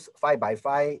can use 5 by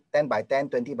 5, 10 by 10,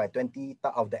 20 by 20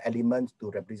 of the elements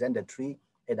to represent the tree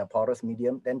in a porous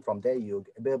medium. Then from there, you'll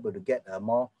be able to get a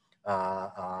more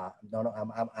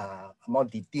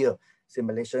detailed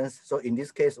simulations. So in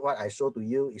this case, what I show to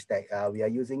you is that we are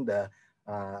using the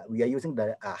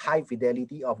high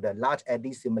fidelity of the large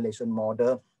eddy simulation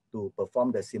model to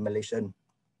perform the simulation.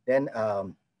 Then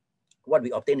what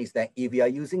we obtain is that if we are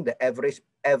using the average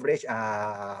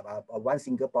one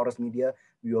single porous media,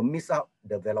 we will miss out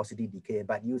the velocity decay.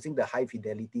 But using the high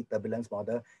fidelity turbulence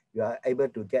model, you are able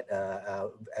to get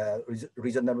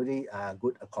reasonably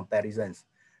good comparisons.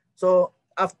 So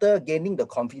after gaining the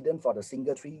confidence for the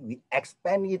single tree, we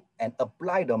expand it and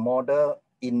apply the model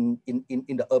in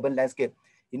the urban landscape.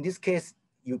 In this case,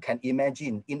 you can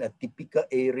imagine in a typical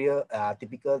area,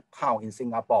 typical town in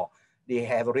Singapore, they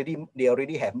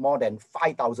already have more than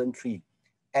 5,000 trees.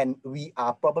 And we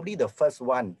are probably the first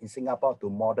one in Singapore to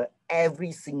model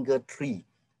every single tree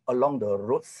along the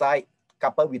roadside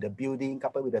coupled with the building,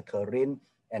 coupled with the terrain,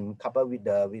 and coupled with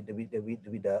the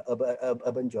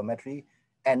urban geometry,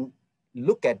 and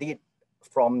look at it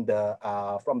from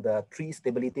the tree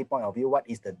stability point of view. What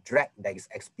is the drag that is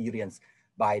experienced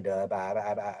by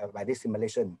this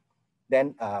simulation?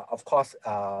 Then, of course,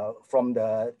 from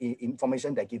the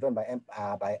information that given by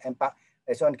MPAC,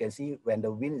 as one can see, when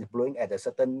the wind is blowing at a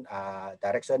certain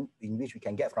direction in which we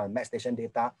can get from map station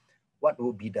data, what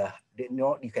will be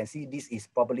you can see this is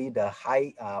probably the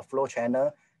high flow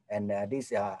channel, and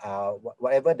this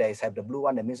whatever that is have the blue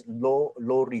one, that means low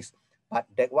risk. But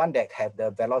that one that have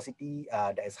the velocity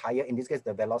that is higher, in this case,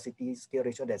 the velocity scale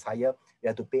ratio that's higher, you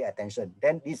have to pay attention.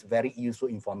 Then this very useful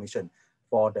information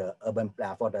for the urban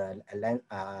for the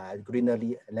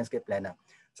greenery landscape planner.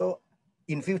 So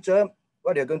in future,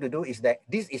 what you're going to do is that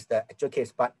this is the actual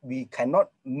case, but we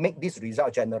cannot make this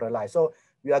result generalized. So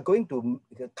we are going to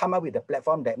come up with a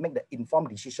platform that make the informed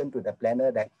decision to the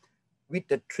planner that with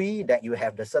the tree that you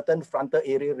have the certain frontal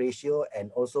area ratio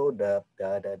and also the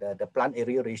plant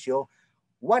area ratio,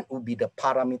 what would be the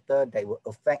parameter that will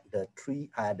affect the tree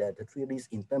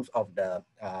risk in terms of the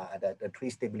tree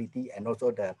stability and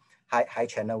also the high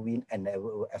channel wind, and that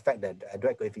will affect the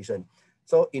drag coefficient.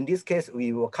 So in this case,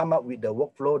 we will come up with the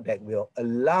workflow that will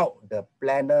allow the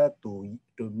planner to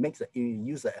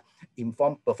use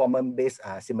informed performance-based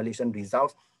simulation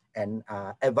results and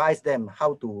advise them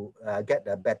how to get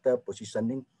the better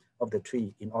positioning of the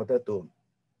tree in order to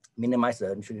minimize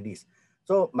the tree risk.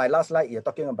 So my last slide you're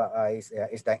talking about is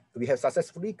that we have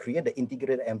successfully created the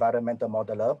integrated environmental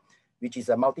modeler, which is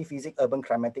a multi-physics urban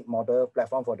climatic model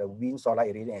platform for the wind, solar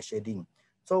irradiation, and shading.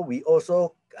 So we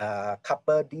also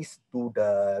couple this to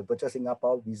the Virtual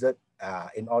Singapore Wizard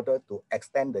in order to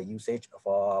extend the usage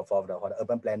for the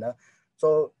urban planner.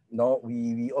 So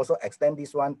we also extend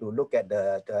this one to look at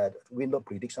the wind load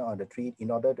prediction on the tree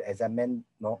in order to examine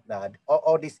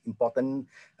all these important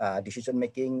decision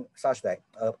making, such that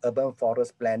urban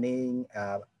forest planning,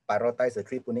 prioritize the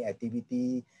tree pruning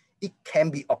activity. It can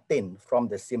be obtained from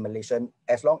the simulation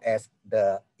as long as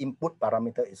the input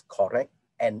parameter is correct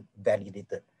and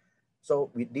validated.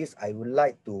 So with this, I would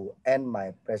like to end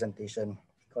my presentation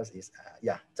because it's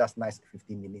just nice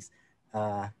 15 minutes.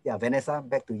 Vanessa,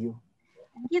 back to you.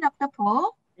 Thank you, Dr.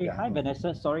 Poh. Hey, hi,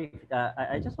 Vanessa. Sorry,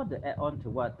 I just want to add on to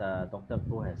what Dr.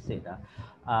 Poh has said.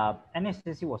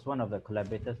 NSCC was one of the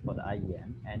collaborators for the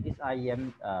IEM, and this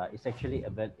IEM is actually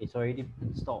it's already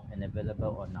installed and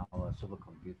available on our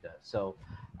supercomputer. So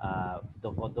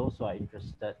for those who are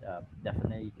interested,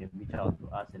 definitely you can reach out to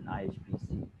us in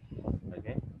IHPC.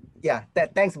 Okay. Yeah,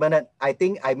 thanks, Bernard. I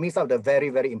think I missed out the very,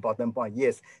 very important point.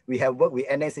 Yes, we have worked with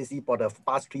NSCC for the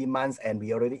past 3 months, and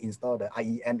we already installed the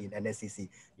IEM in NSCC.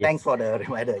 Yes. Thanks for the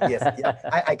reminder. Yes,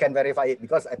 I can verify it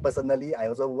because I personally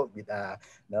also work with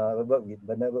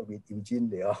Bernard, work with Eugene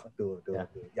there to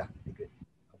be good.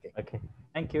 Okay.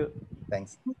 Thank you.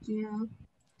 Thanks. Thank you.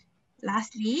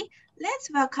 Lastly, let's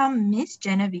welcome Ms.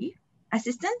 Genevieve,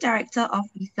 Assistant Director of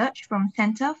Research from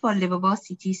Centre for Livable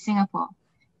Cities Singapore.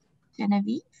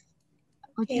 Genevieve,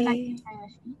 would you like to share your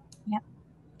screen? Yep.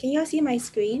 Can you all see my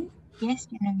screen? Yes,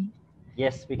 Genevieve.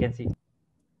 Yes, we can see.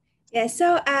 Yeah,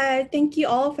 so thank you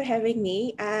all for having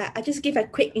me. I'll just give a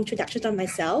quick introduction on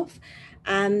myself.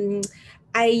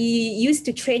 I used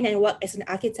to train and work as an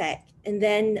architect, and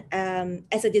then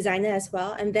as a designer as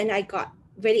well. And then I got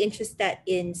really interested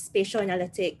in spatial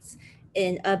analytics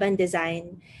in urban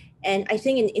design. And I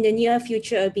think in the near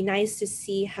future, it would be nice to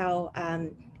see how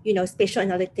spatial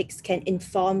analytics can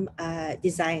inform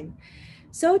design.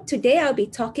 So today I'll be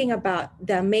talking about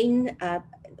the main,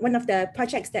 one of the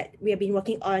projects that we have been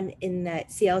working on in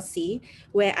CLC,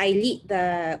 where I lead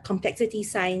the complexity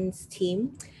science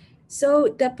team.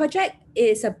 So the project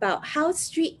is about how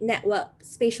street network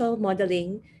spatial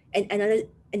modeling and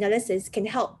analysis can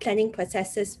help planning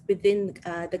processes within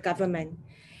the government,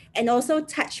 and also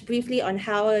touch briefly on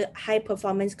how high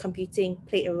performance computing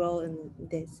played a role in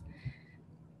this.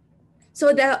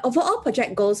 So the overall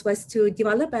project goals was to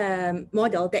develop a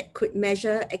model that could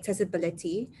measure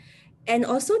accessibility, and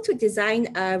also to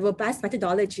design a robust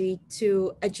methodology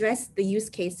to address the use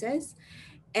cases,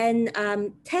 and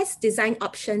test design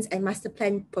options and master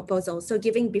plan proposals, so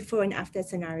giving before and after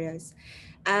scenarios.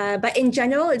 But in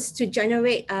general, it's to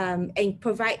generate and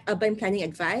provide urban planning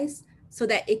advice so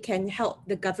that it can help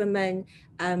the government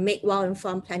make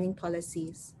well-informed planning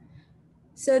policies.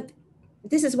 So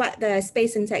this is what the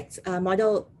space syntax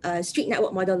model, street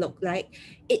network model looked like.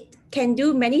 It can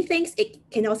do many things. It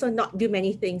can also not do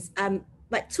many things.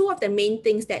 But two of the main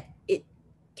things that it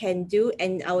can do,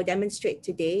 and I will demonstrate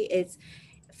today, is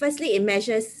firstly, it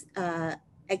measures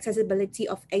accessibility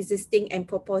of existing and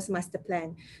proposed master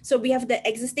plan. So we have the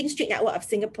existing street network of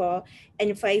Singapore,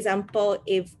 and for example,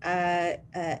 if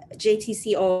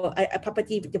JTC or a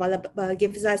property developer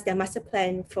gives us their master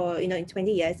plan for in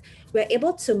 20 years, we're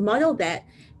able to model that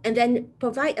and then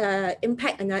provide an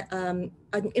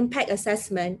impact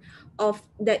assessment of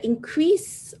the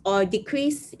increase or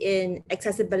decrease in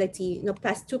accessibility,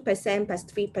 plus 2%, plus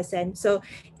 3%. So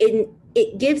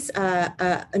it gives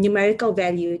a numerical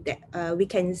value that we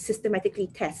can systematically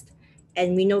test,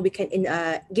 and we know we can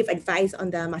give advice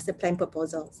on the master plan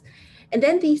proposals. And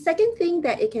then the second thing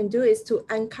that it can do is to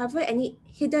uncover any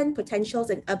hidden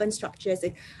potentials in urban structures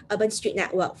and urban street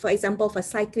network, for example, for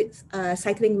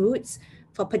cycling routes,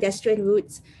 for pedestrian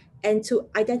routes, and to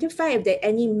identify if there are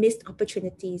any missed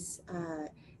opportunities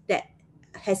that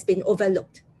has been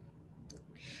overlooked.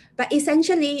 But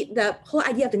essentially, the whole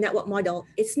idea of the network model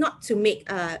is not to make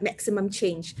maximum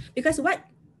change, because what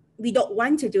we don't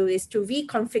want to do is to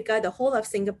reconfigure the whole of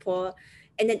Singapore,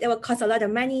 and then that will cost a lot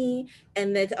of money,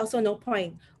 and there's also no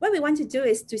point. What we want to do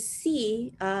is to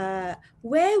see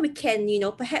where we can,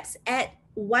 perhaps add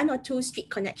 1 or 2 street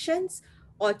connections,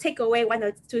 or take away 1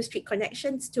 or 2 street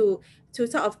connections to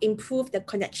sort of improve the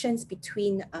connections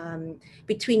between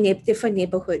different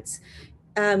neighborhoods.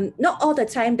 Not all the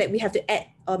time that we have to add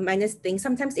or minus things.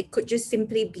 Sometimes it could just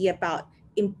simply be about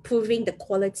improving the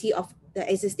quality of the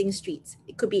existing streets.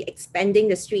 It could be expanding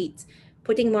the streets,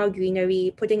 putting more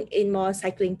greenery, putting in more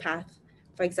cycling path,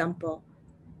 for example.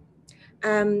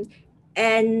 And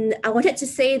I wanted to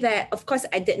say that, of course,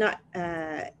 I did not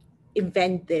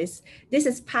invent this. This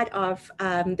is part of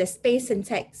the Space and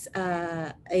Techs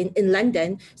in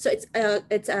London. So it's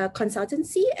a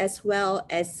consultancy as well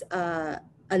as a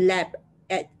lab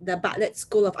at the Bartlett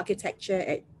School of Architecture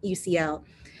at UCL.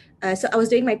 So I was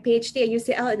doing my PhD at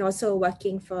UCL and also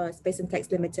working for Space and Techs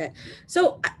Limited.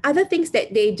 So other things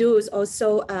that they do is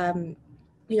also,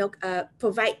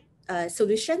 provide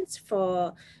solutions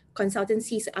for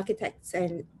consultancies, architects,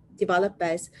 and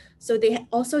developers. So they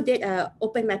also did an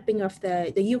open mapping of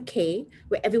the UK,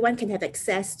 where everyone can have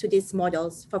access to these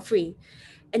models for free.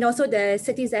 And also the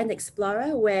Citizen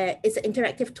Explorer, where it's an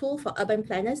interactive tool for urban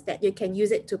planners that you can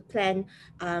use it to plan,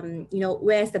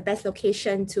 where's the best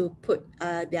location to put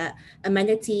their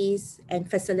amenities and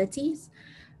facilities.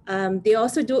 They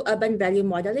also do urban value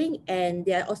modeling, and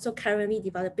they're also currently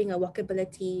developing a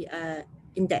walkability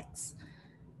index.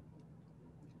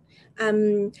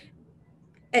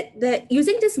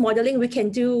 Using this modeling, we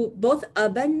can do both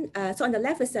urban, so on the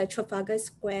left is a Trafalgar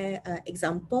Square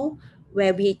example,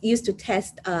 where we used to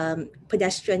test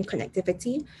pedestrian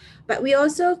connectivity, but we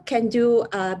also can do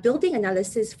building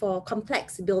analysis for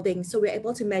complex buildings. So we're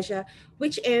able to measure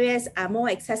which areas are more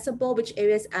accessible, which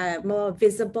areas are more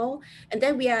visible, and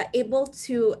then we are able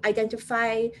to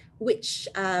identify which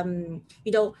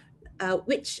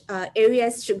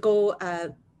areas should go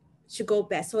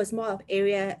best. So it's more of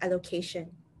area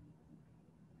allocation.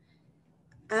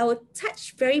 I will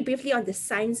touch very briefly on the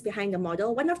science behind the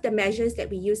model. One of the measures that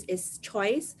we use is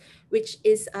choice, which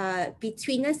is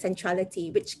betweener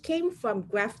centrality, which came from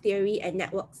graph theory and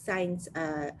network science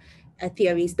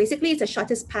theories. Basically, it's the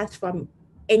shortest path from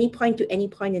any point to any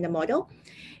point in the model,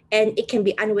 and it can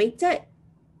be unweighted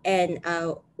and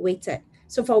weighted.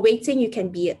 So for weighting, you can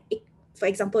be, for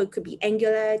example, it could be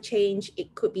angular change,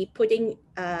 it could be putting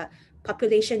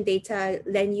population data,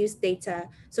 land use data.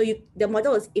 So the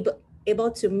model is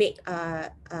able to make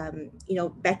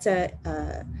better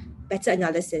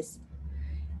analysis.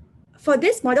 For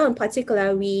this model in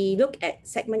particular, we look at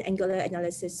segment angular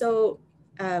analysis. So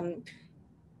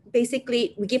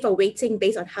basically, we give a weighting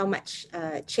based on how much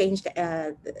change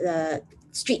the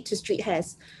street to street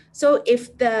has. So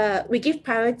if we give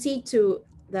priority to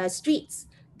the streets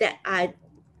that are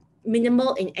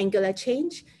minimal in angular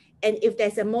change, and if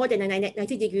there's a more than a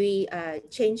 90-degree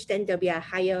change, then there'll be a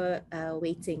higher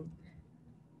weighting.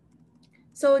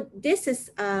 So this is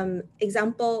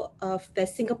example of the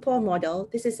Singapore model.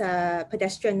 This is a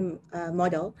pedestrian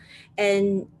model.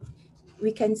 And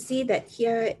we can see that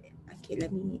here, okay,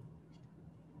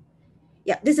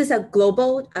 this is a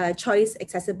global choice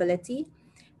accessibility.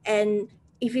 And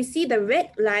if you see, the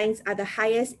red lines are the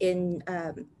highest in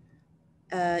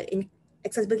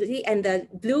accessibility, and the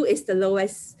blue is the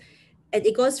lowest. And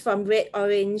it goes from red,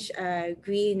 orange,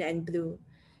 green, and blue.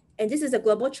 And this is a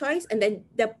global choice. And then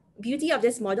the beauty of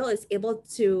this model is able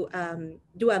to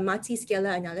do a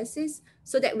multi-scalar analysis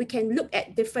so that we can look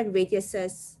at different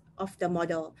radiuses of the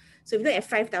model. So if you look at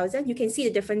 5,000, you can see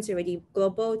the difference already,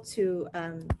 global to,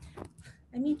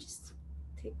 let me just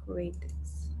take away this.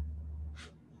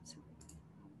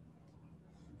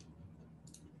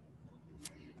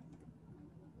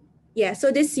 Yeah,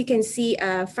 so this you can see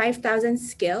 5,000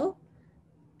 scale,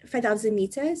 5,000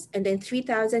 meters, and then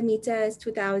 3,000 meters,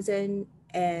 2,000,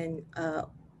 and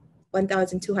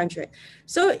 1,200.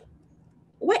 So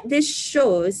what this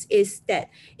shows is that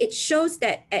it shows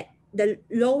that at the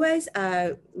lowest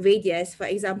radius, for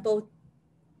example,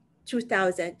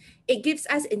 2,000, it gives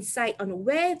us insight on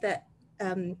where the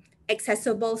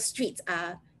accessible streets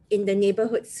are in the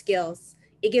neighborhood scales.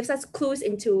 It gives us clues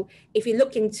into, if you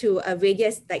look into a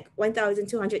radius like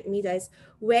 1,200 meters,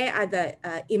 where are the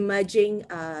emerging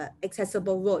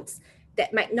accessible roads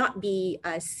that might not be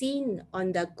seen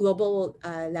on the global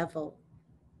level.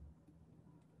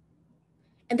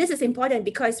 And this is important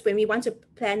because when we want to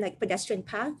plan like pedestrian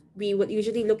path, we would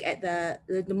usually look at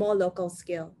the more local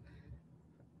scale.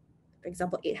 For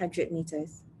example, 800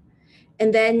 meters.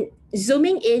 And then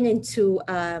zooming in into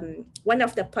one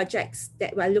of the projects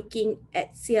that we're looking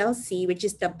at CLC, which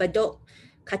is the Bedok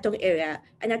Katong area.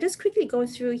 And I'll just quickly go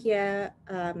through here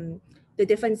the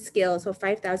different scales for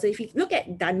 5,000. If you look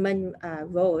at Dunman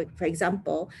Road, for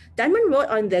example, Dunman Road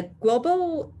on the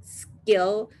global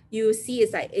scale, you see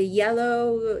is like a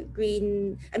yellow,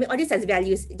 green. I mean, all this has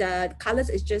values. The colors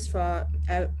is just for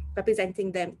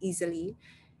representing them easily.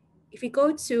 If you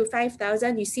go to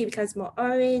 5,000, you see it becomes more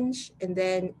orange, and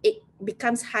then it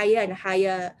becomes higher and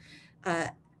higher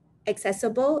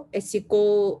accessible as you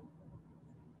go,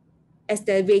 as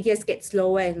the radius gets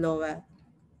lower and lower.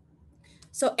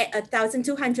 So at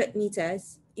 1,200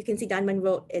 meters, you can see Dunman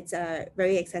Road, it's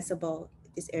very accessible,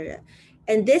 this area.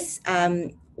 And this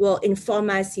will inform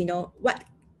us, you know, what's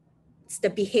the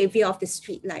behavior of the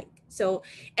street like. So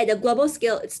at a global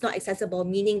scale, it's not accessible,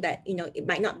 meaning that, you know, it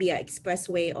might not be an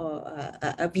expressway or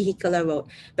a vehicular road.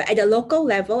 But at a local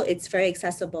level, it's very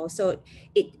accessible. So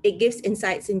it gives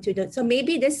insights into the, so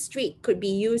maybe this street could be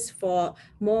used for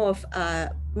more of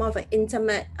an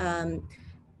intimate,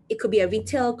 it could be a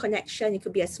retail connection, it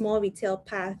could be a small retail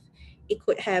path. It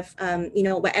could have, you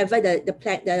know, whatever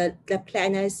the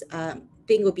planners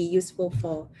think will be useful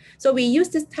for. So we use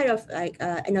this type of like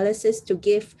analysis to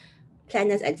give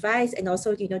planners advice and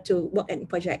also, you know, to work on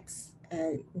projects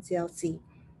in CLC.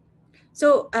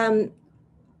 So I'm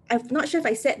not sure if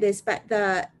I said this, but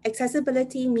the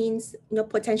accessibility means, you know,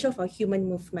 potential for human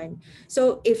movement.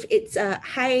 So if it's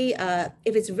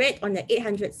if it's red on the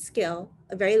 800 scale,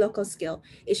 a very local scale,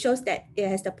 it shows that it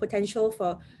has the potential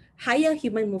for higher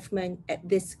human movement at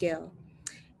this scale.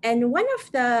 And one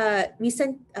of the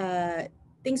recent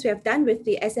things we have done with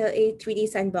the SLA 3D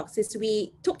sandbox is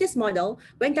we took this model,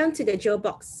 went down to the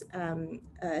Geobox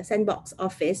sandbox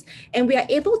office, and we are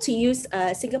able to use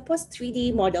Singapore's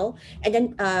 3D model and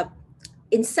then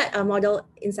insert our model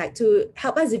inside to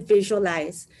help us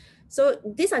visualize. So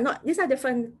these are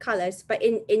different colors, but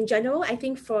in general, I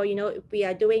think for, you know, if we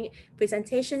are doing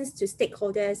presentations to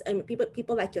stakeholders and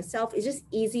people like yourself, it's just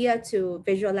easier to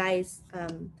visualize.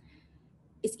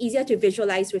 It's easier to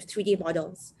visualize with 3D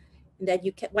models, and that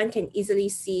one can easily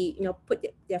see, you know, put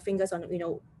their fingers on, you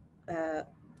know,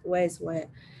 where's where.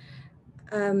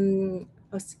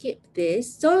 I'll skip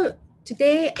this. So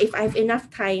today, if I have enough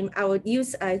time, I would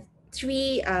use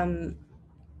 3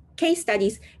 case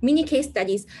studies, mini case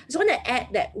studies. I just want to add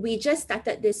that we just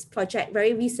started this project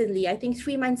very recently, I think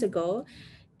 3 months ago,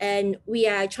 and we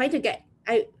are trying to get,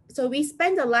 so we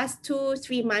spent the last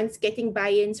 2-3 months getting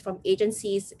buy-ins from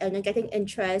agencies and getting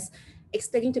interest,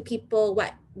 explaining to people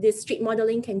what this street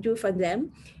modeling can do for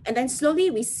them. And then slowly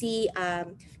we see,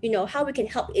 you know, how we can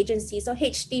help agencies. So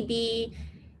HDB,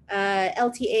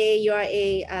 LTA,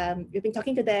 URA, we've been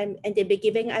talking to them and they've been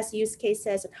giving us use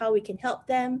cases on how we can help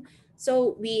them.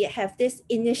 So we have this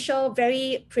initial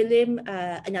very prelim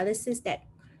analysis that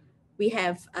we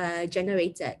have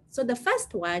generated. So the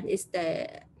first one is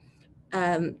the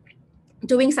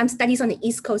doing some studies on the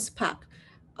East Coast Park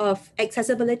of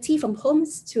accessibility from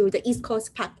homes to the East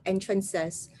Coast Park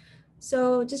entrances.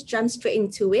 So just jump straight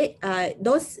into it.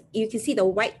 Those, you can see the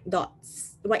white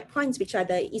dots, the white points, which are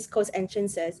the East Coast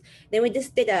entrances. Then we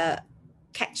just did a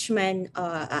catchment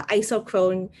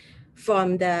isochrone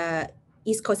from the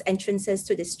East Coast entrances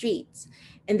to the streets.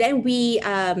 And then we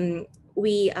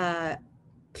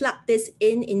plug this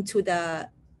into the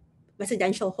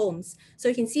residential homes. So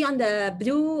you can see on the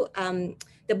blue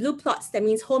plots, that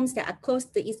means homes that are close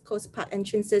to the East Coast Park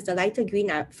entrances. The lighter green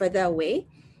are further away.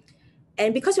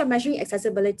 And because we're measuring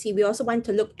accessibility, we also want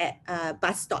to look at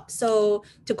bus stops. So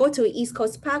to go to East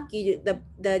Coast Park,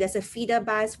 there's a feeder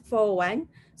bus 401.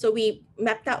 So we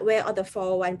mapped out where all the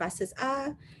 401 buses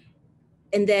are.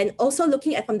 And then also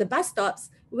looking at from the bus stops,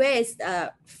 where is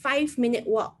a 5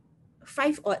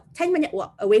 or 10 minute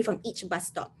walk away from each bus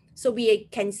stop. So we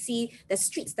can see the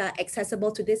streets that are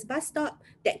accessible to this bus stop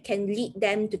that can lead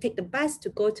them to take the bus to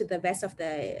go to the rest of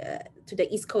to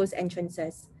the East Coast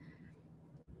entrances.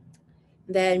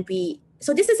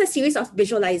 So this is a series of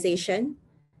visualization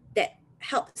that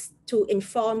helps to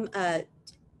inform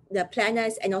the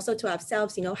planners and also to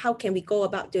ourselves, how can we go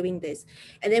about doing this?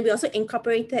 And then we also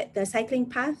incorporated the cycling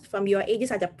path from URA.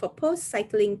 These are the proposed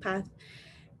cycling path.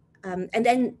 And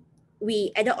then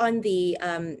we added on the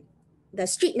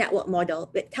street network model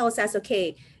that tells us,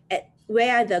 okay,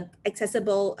 where are the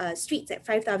accessible streets at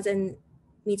 5,000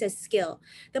 meters scale.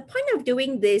 The point of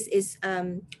doing this is,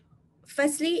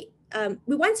 firstly,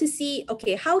 we want to see,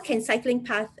 okay, how can cycling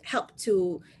path help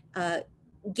to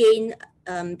gain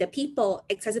the people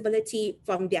accessibility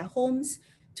from their homes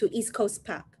to East Coast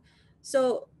Park.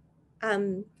 So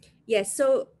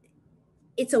so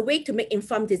it's a way to make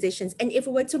informed decisions. And if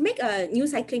we were to make a new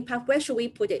cycling path, where should we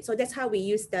put it? So that's how we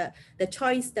use the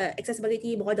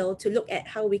accessibility model to look at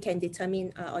how we can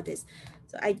determine all this.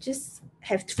 So I just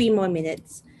have 3 more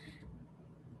minutes.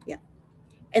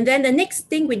 And then the next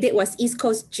thing we did was East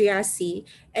Coast GRC,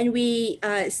 and we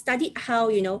studied how,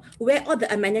 where all the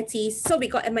amenities. So we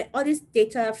got all this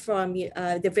data from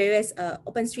the various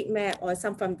OpenStreetMap or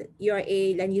some from the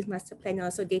URA Land Use Master Plan,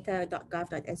 also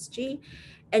data.gov.sg.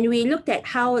 And we looked at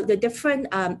how the different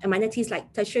amenities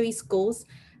like tertiary schools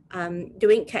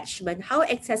during catchment, how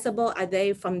accessible are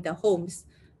they from the homes?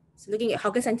 So looking at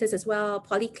hawker centers as well,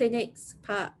 polyclinics,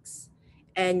 parks,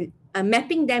 and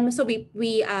mapping them. So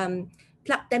we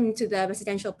plug them into the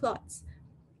residential plots.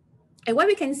 And what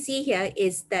we can see here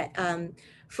is that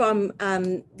from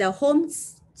the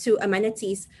homes to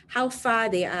amenities, how far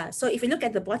they are. So if you look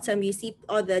at the bottom, you see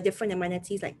all the different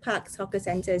amenities like parks, hawker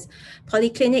centers,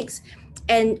 polyclinics,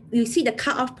 and you see the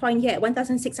cutoff point here at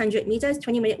 1,600 meters,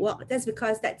 20-minute walk. That's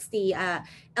because that's the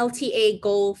LTA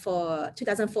goal for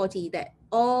 2040, that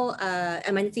all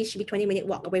amenities should be 20-minute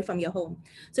walk away from your home.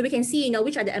 So we can see,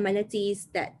 which are the amenities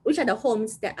which are the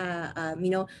homes that are,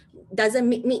 doesn't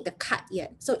meet the cut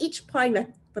yet. So each point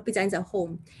represents a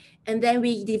home. And then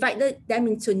we divided them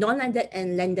into non-landed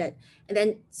and landed. And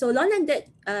then, so non-landed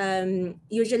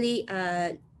usually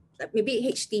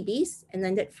maybe HDBs, and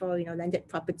landed for, landed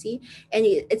property. And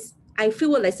I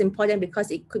feel it's important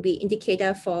because it could be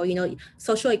indicator for,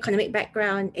 social economic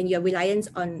background and your reliance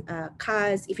on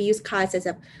cars, if you use cars as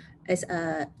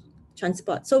a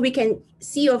transport. So we can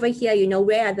see over here,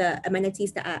 where are the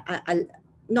amenities that are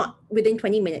not within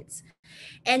 20 minutes.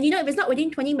 And, if it's not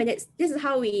within 20 minutes, this is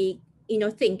how we,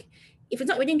 think. If it's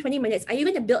not within 20 minutes, are you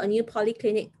going to build a new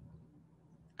polyclinic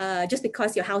just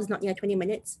because your house is not near 20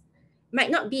 minutes? Might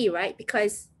not be, right?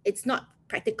 Because it's not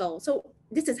practical. So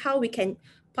this is how we can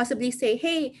possibly say,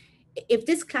 hey, if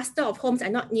this cluster of homes are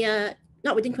not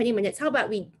within 20 minutes, how about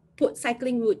we put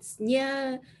cycling routes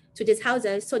near to these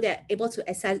houses so they're able to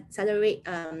accelerate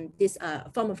this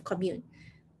form of commute.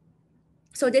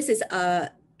 So this is how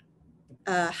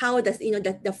does,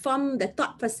 the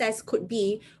thought process could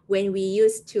be when we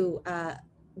used to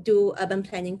do urban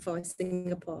planning for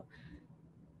Singapore.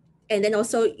 And then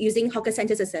also using hawker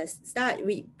centers as a start,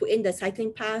 we put in the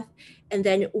cycling path, and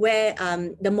then where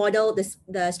the model,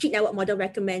 the street network model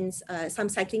recommends some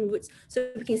cycling routes.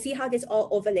 So we can see how this all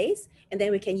overlays, and then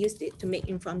we can use it to make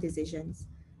informed decisions.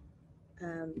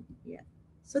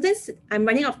 So I'm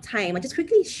running out of time. I'll just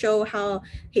quickly show how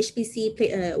HPC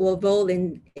played a role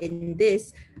in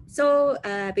this. So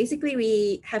basically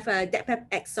we have a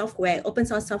DepMapX software, open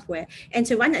source software, and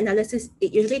to run analysis,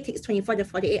 it usually takes 24 to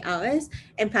 48 hours.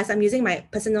 And plus I'm using my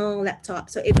personal laptop,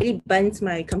 so it really burns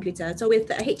my computer. So with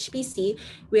the HPC,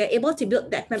 we are able to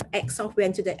build DepMapX software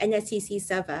into the NSCC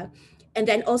server. And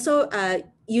then also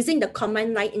using the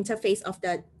command line interface of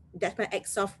the DepMapX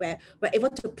software, we're able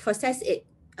to process it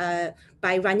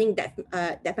by running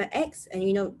DepMapX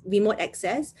and remote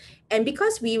access. And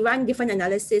because we run different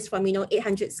analysis from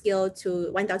 800 scale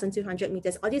to 1,200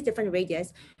 meters, all these different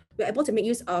radius, we're able to make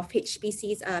use of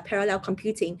HPC's parallel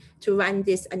computing to run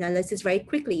this analysis very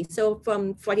quickly. So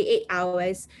from 48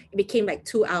 hours, it became like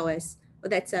 2 hours. So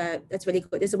that's really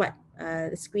good. This is what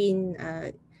the screen,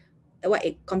 what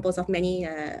it composed of many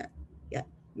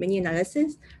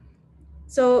analysis.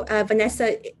 So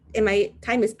Vanessa, my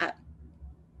time is up.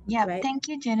 Yeah, right? Thank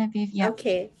you, Genevieve. Yeah.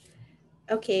 Okay,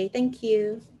 thank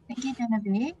you. Thank you,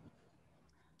 Genevieve.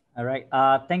 All right,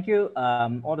 thank you,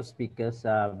 all the speakers.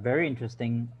 Very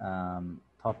interesting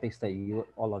topics that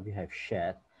all of you have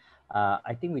shared.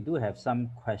 I think we do have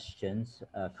some questions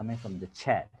coming from the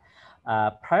chat.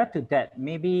 Prior to that,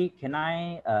 maybe can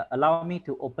I allow me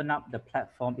to open up the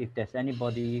platform if there's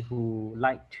anybody who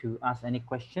like to ask any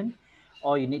question?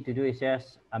 All you need to do is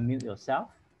just unmute yourself.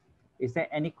 Is there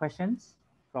any questions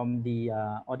from the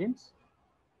audience?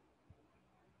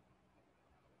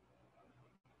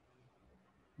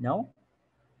 No?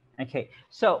 Okay,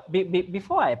 so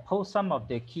before I pose some of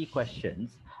the key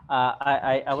questions,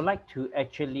 I would like to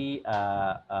actually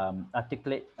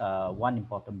articulate one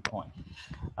important point.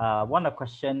 One of the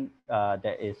questions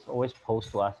that is always posed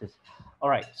to us is, all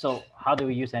right, so how do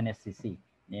we use NSCC?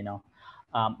 You know,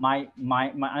 my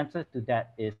answer to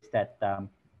that is that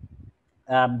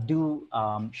do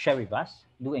share with us,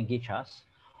 do engage us.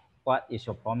 What is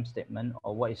your problem statement,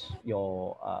 or what is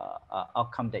your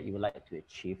outcome that you would like to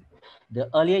achieve? The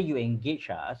earlier you engage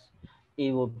us,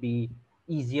 it will be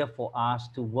easier for us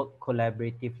to work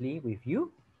collaboratively with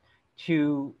you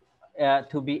to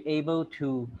be able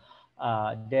to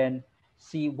then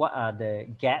see what are the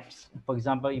gaps. For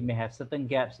example, you may have certain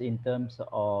gaps in terms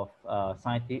of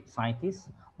scientists,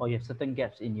 or you have certain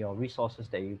gaps in your resources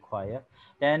that you require.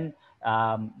 Then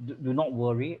do not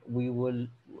worry. We will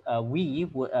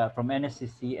from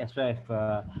NSCC, as well as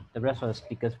the rest of the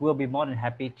speakers, will be more than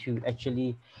happy to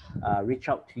actually reach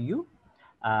out to you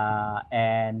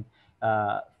and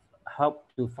help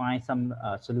to find some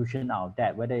solution out of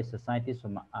that, whether it's a scientist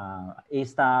from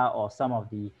A-Star or some of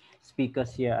the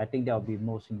speakers here. I think they'll be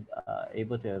most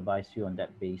able to advise you on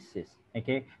that basis.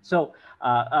 Okay, so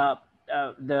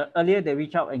the earlier they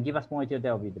reach out and give us more detail,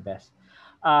 that will be the best.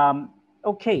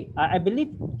 Okay, I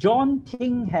believe John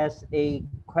Ting has a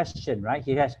question, right?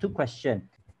 He has two questions.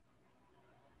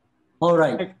 All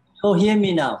right, so hear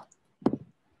me now.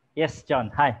 Yes, John,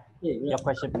 hi. Hey, your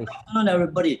question, please. Good afternoon,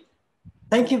 everybody.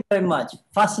 Thank you very much.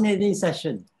 Fascinating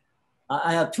session.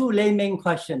 I have two layman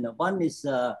questions. One is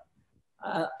the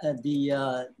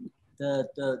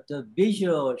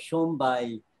visual shown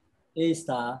by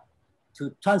A-Star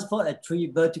to transport a tree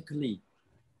vertically.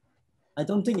 I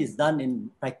don't think it's done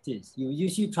in practice. You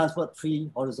usually transport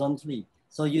tree horizontally,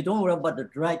 so you don't worry about the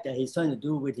drag that he's trying to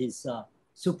do with his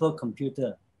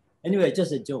supercomputer. Anyway,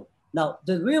 just a joke. Now,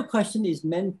 the real question is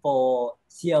meant for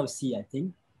CLC, I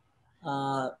think.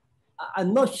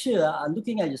 I'm not sure. I'm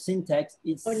looking at your syntax.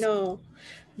 Oh no.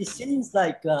 It seems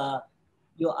like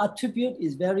your attribute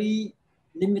is very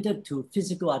limited to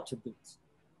physical attributes.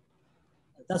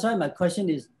 That's why my question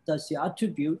is, does your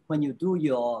attribute, when you do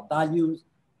your values,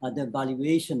 the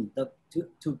valuation,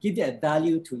 to give a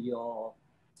value to your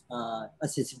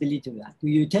accessibility, do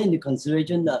you take into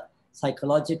consideration the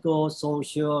psychological,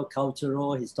 social,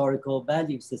 cultural, historical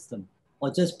value system,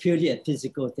 or just purely a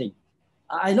physical thing?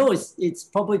 I know it's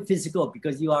probably physical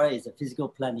because URA is a physical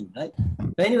planning, right?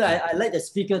 But anyway, I'd like the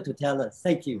speaker to tell us.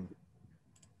 Thank you.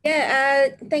 Yeah,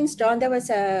 thanks, John. That was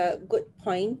a good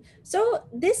point. So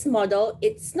this model,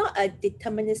 it's not a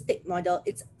deterministic model.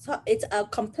 It's a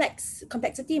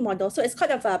complexity model. So it's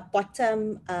kind of a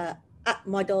bottom up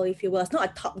model, if you will. It's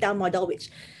not a top-down model, which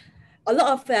a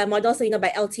lot of models,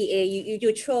 by LTA,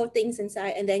 you throw things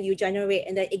inside and then you generate,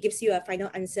 and then it gives you a final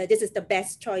answer. This is the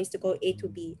best choice to go A to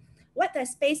B. What the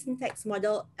space syntax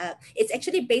model, it's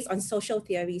actually based on social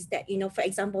theories that, for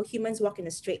example, humans walk in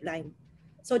a straight line.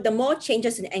 So the more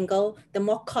changes in angle, the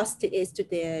more cost it is to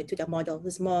the model.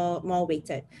 It's more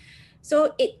weighted.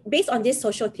 So it based on these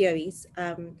social theories,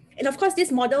 and of course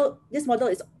this model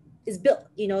is built.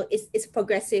 It's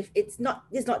progressive. This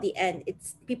is not the end.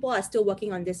 People are still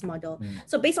working on this model.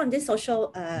 So based on this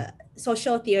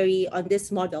social theory on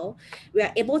this model, we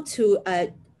are able to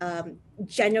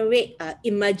generate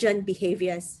emergent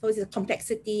behaviors. So it's a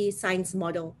complexity science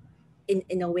model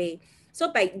in a way.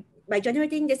 So by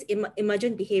generating this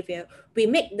emergent behavior, we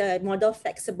make the model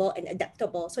flexible and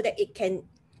adaptable so that it can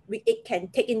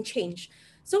take in change.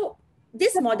 So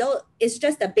this model is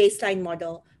just a baseline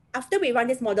model. After we run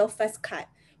this model first cut,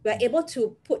 we are able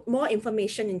to put more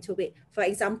information into it. For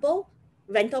example,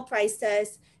 rental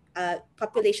prices,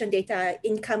 population data,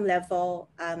 income level,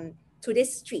 to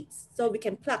these streets. So we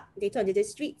can plug data into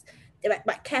these streets,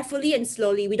 but carefully and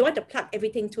slowly. We don't want to plug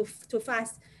everything too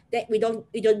fast, that we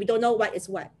don't know what is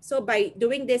what. So by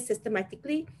doing this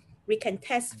systematically, we can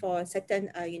test for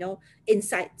certain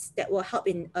insights that will help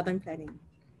in urban planning.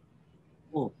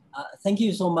 Oh, thank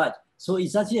you so much. So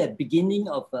it's actually a beginning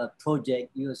of a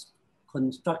project. You're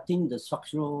constructing the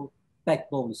structural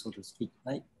backbone, so to speak,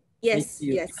 right? Yes,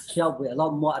 you yes. Shell with a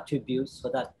lot more attributes so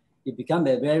that it becomes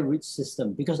a very rich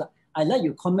system. Because I like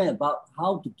your comment about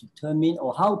how to determine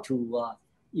or how to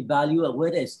evaluate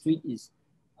whether a street is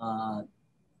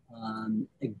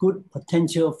a good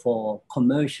potential for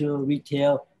commercial,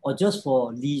 retail, or just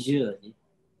for leisure.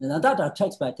 And that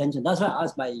attracts my attention. That's why I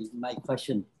asked my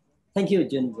question. Thank you,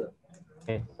 Jennifer.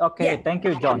 Okay, yeah. Thank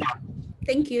you, John.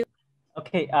 Thank you.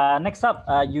 Okay, next up,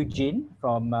 Eugene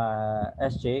from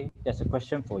SJ. There's a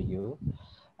question for you.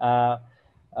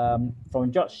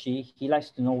 From George Shi, he likes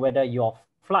to know whether your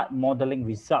flood modeling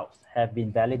results have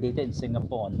been validated in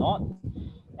Singapore or not.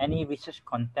 Any research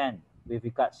content with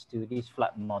regards to this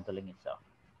flood modeling itself?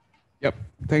 Yep.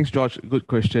 Thanks, George. Good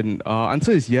question.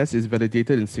 Answer is yes, it's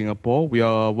validated in Singapore. We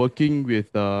are working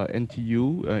with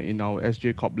NTU in our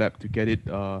SJ Corp Lab to get it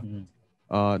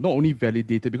not only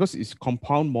validated because it's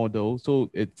compound model, so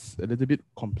it's a little bit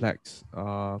complex.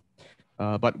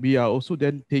 But we are also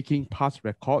then taking past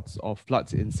records of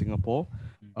floods in Singapore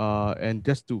and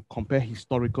just to compare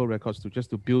historical records to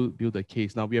just to build a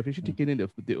case. Now we have actually taken it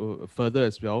further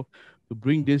as well to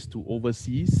bring this to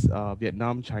overseas,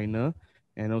 Vietnam, China,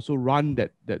 and also run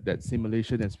that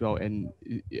simulation as well.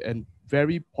 And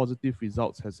very positive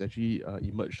results has actually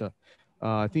emerged.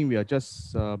 I think we are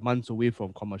just months away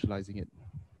from commercializing it.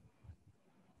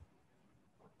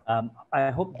 I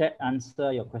hope that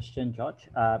answers your question, George.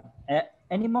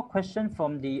 Any more questions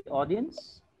from the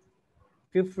audience?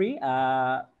 Feel free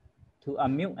to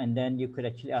unmute and then you could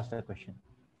actually ask the question.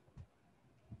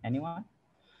 Anyone?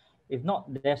 If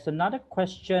not, there's another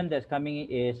question that's coming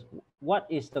in is, what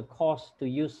is the cost to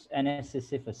use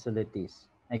NSCC facilities?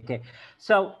 Okay,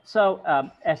 so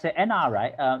as an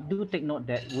NR, do take note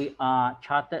that we are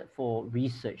chartered for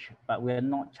research, but we are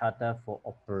not chartered for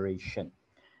operation.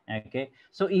 Okay,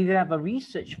 so if you have a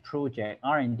research project,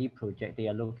 R&D project they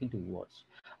are looking towards,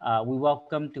 we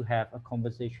welcome to have a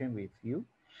conversation with you.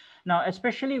 Now,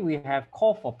 especially we have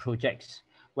call for projects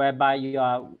whereby you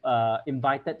are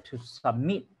invited to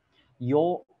submit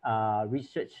your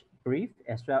research brief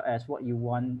as well as what you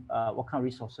want, what kind of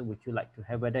resources would you like to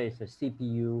have, whether it's a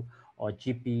CPU or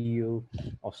GPU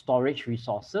or storage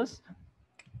resources.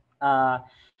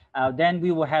 Then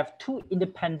we will have two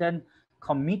independent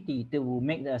committee that will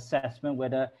make the assessment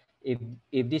whether if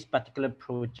this particular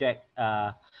project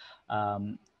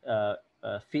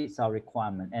fits our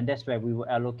requirement, and that's where we will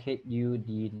allocate you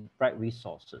the right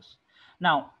resources.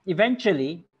 Now,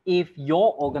 eventually, if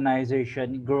your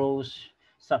organization grows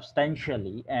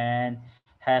substantially and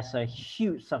has a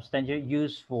huge substantial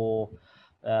use for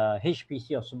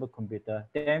HPC or supercomputer,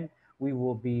 then we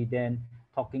will be then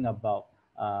talking about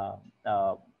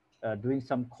doing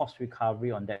some cost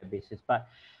recovery on that basis. But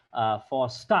for a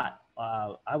start,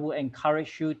 I would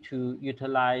encourage you to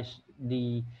utilize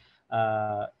the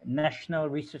national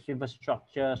research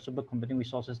infrastructure, supercomputing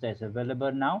resources that is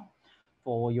available now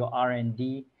for your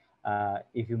R&D,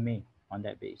 if you may, on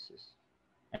that basis.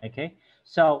 Okay,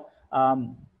 so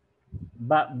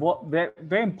but what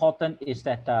very important is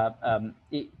that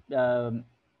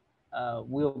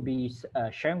we'll be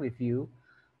sharing with you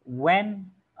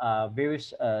when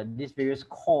these various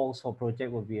calls for project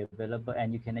will be available,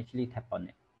 and you can actually tap on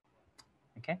it.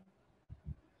 Okay.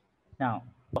 Now,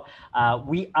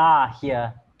 we are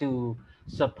here to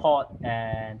support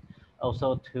and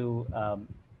also to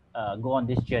go on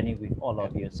this journey with all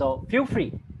of you. So feel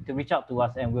free to reach out to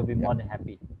us, and we'll be more than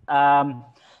happy.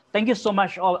 Thank you so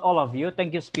much, all of you.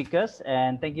 Thank you, speakers,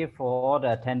 and thank you for all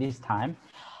the attendees' time.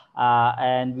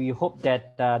 And we hope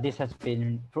that this has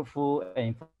been fruitful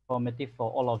and informative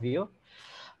for all of you.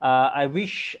 I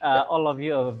wish all of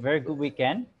you a very good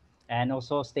weekend, and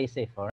also stay safe.